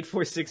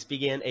 SCP-846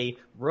 began a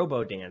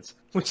robo-dance,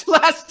 which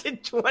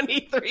lasted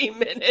 23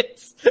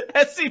 minutes.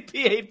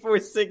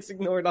 SCP-846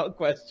 ignored all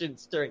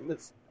questions during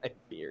this time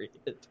period.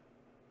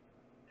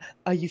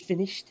 Are you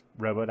finished?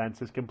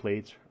 Robo-dance is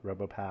complete.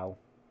 RoboPal.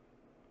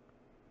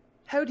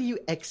 How do you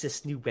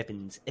access new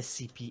weapons,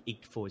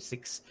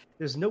 SCP-846?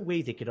 There's no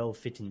way they could all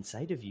fit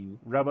inside of you.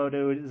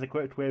 RoboDude is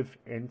equipped with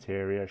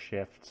Interior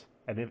Shift,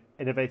 an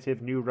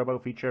innovative new robo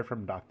feature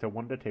from Dr.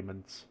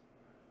 Wondertainment.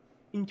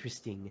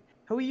 Interesting.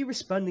 How are you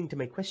responding to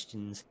my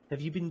questions?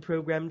 Have you been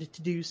programmed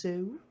to do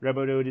so?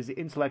 RoboDude is the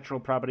intellectual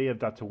property of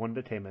Dr.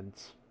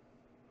 Wondertainment.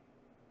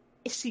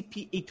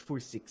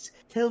 SCP-846,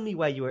 tell me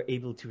why you are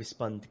able to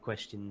respond to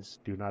questions.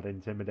 Do not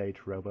intimidate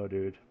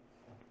RoboDude.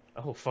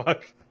 Oh,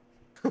 fuck.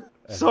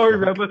 Sorry,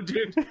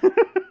 RoboDude.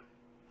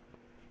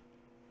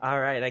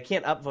 Alright, I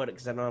can't upvote it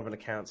because I don't have an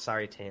account.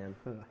 Sorry, Tan.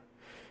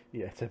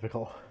 Yeah,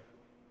 typical.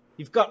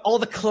 You've got all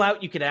the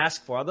clout you could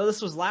ask for, although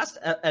this was last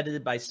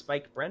edited by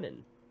Spike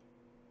Brennan.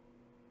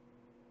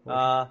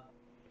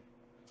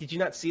 Did you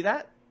not see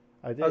that?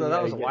 I did. Oh, no,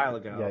 that was a while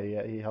ago.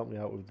 Yeah, he helped me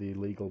out with the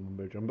legal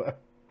mumbo jumbo.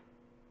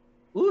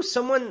 Ooh,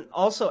 someone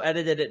also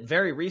edited it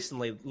very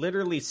recently,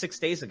 literally 6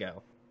 days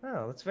ago.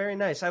 Oh, that's very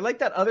nice. I like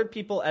that other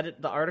people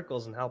edit the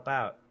articles and help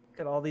out. Look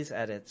at all these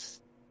edits.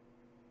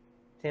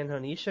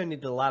 Tanhoney, you sure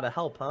need a lot of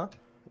help, huh?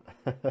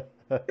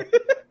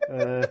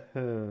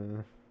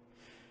 Don't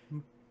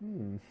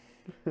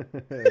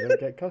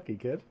get cocky,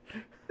 kid.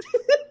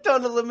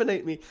 Don't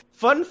eliminate me.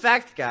 Fun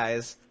fact,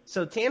 guys.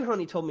 So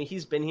Tanhoney told me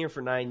he's been here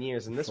for 9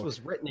 years, and this was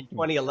written in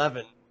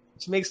 2011,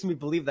 which makes me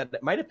believe that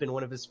it might have been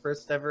one of his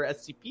first ever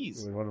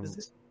SCPs. Is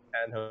this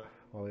Tanhoney?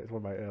 Well, it's one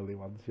of my early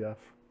ones, yes.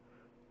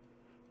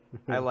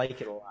 I like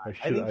it a lot.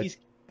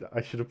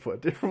 I should have put a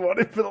different one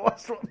in for the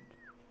last one.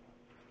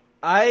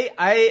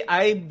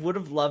 I would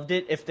have loved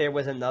it if there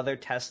was another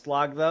test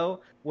log,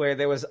 though, where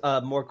there was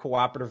a more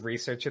cooperative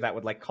researcher that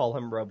would like call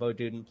him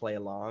RoboDude and play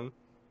along.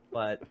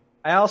 But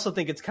I also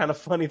think it's kind of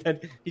funny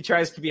that he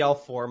tries to be all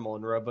formal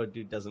and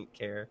RoboDude doesn't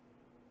care.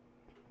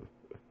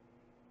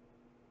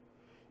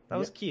 That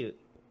was cute.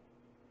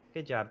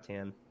 Good job,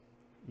 Tan.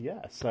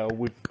 Yeah, so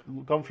we've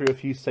gone through a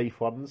few safe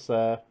ones,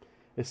 as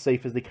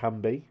safe as they can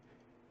be.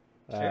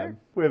 Sure.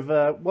 With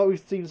what we've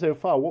seen so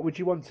far, what would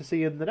you want to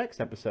see in the next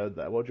episode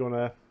there? What do you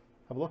want to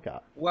have a look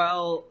at?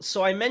 Well,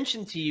 so I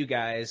mentioned to you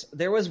guys,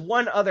 there was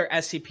one other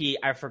SCP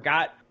I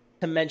forgot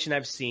to mention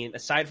I've seen,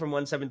 aside from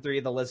 173,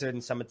 the Lizard,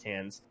 and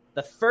Summotans.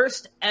 The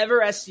first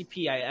ever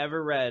SCP I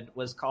ever read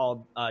was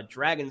called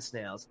Dragon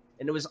Snails,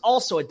 and it was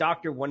also a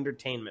Dr.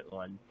 Wondertainment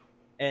one.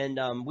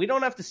 And we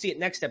don't have to see it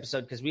next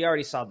episode because we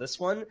already saw this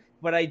one,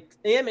 but I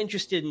am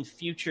interested in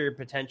future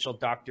potential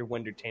Dr.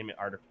 Wondertainment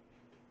articles.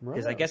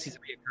 Because I guess he's a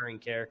reoccurring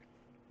character.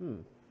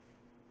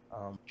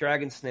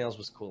 Dragon Snails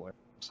was cooler.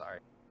 I'm sorry.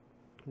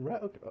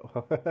 Right.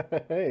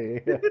 Okay.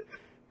 Hey.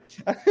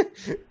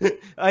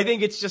 I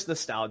think it's just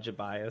nostalgia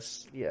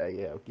bias. Yeah,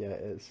 it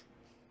is.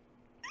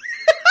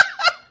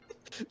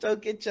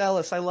 Don't get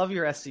jealous. I love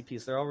your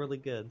SCPs. They're all really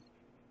good.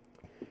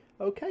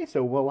 Okay,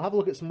 so we'll have a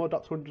look at some more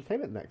Doctor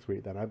Entertainment next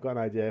week then. I've got an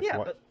idea for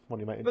what one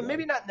you might enjoy. But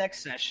maybe not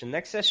next session.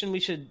 Next session we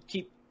should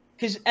keep...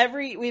 Because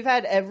we've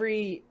had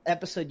every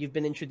episode you've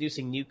been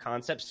introducing new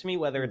concepts to me,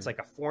 whether it's like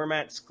a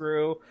format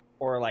screw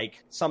or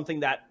like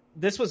something that...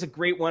 This was a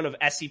great one of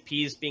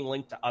SCPs being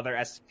linked to other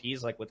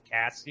SCPs, like with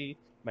Cassie,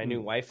 my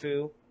new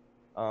waifu.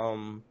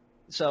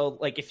 So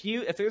like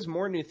if there's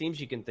more new themes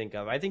you can think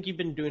of, I think you've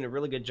been doing a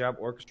really good job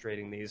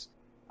orchestrating these.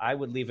 I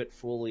would leave it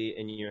fully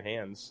in your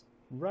hands.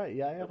 Right,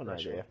 yeah, I have an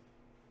idea.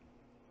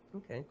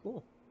 Okay,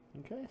 cool.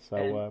 Okay,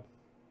 so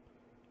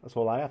that's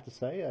all I have to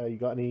say. You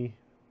got any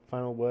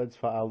final words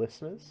for our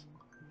listeners?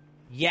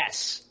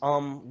 Yes.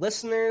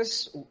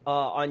 Listeners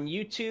on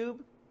YouTube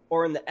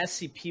or in the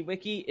SCP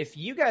Wiki, if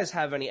you guys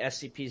have any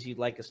SCPs you'd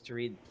like us to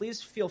read,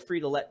 please feel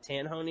free to let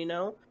Tanhoney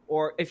know.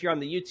 Or if you're on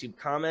the YouTube,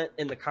 comment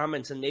in the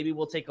comments and maybe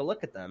we'll take a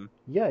look at them.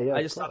 Yeah.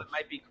 I just thought it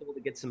might be cool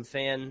to get some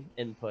fan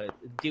input.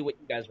 Do what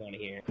you guys want to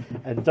hear.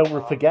 And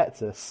don't forget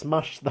to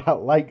smash that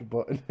like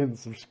button and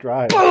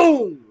subscribe.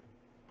 Boom!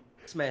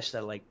 Smash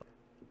that like button.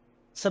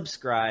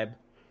 Subscribe.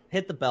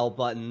 Hit the bell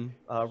button.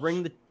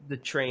 Ring the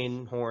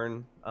train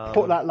horn.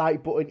 Put that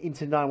like button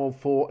into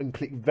 914 and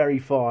click very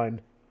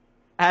fine.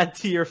 Add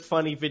to your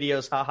funny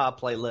videos haha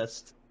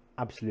playlist.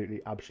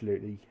 Absolutely.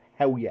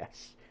 Hell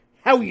yes.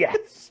 Hell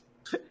yes!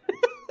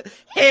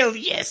 Hell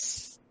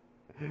yes!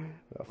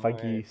 Well,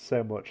 thank you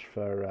so much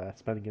for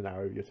spending an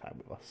hour of your time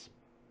with us.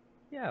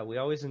 Yeah, we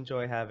always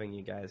enjoy having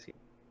you guys here.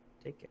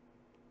 Take care.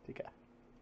 Take care.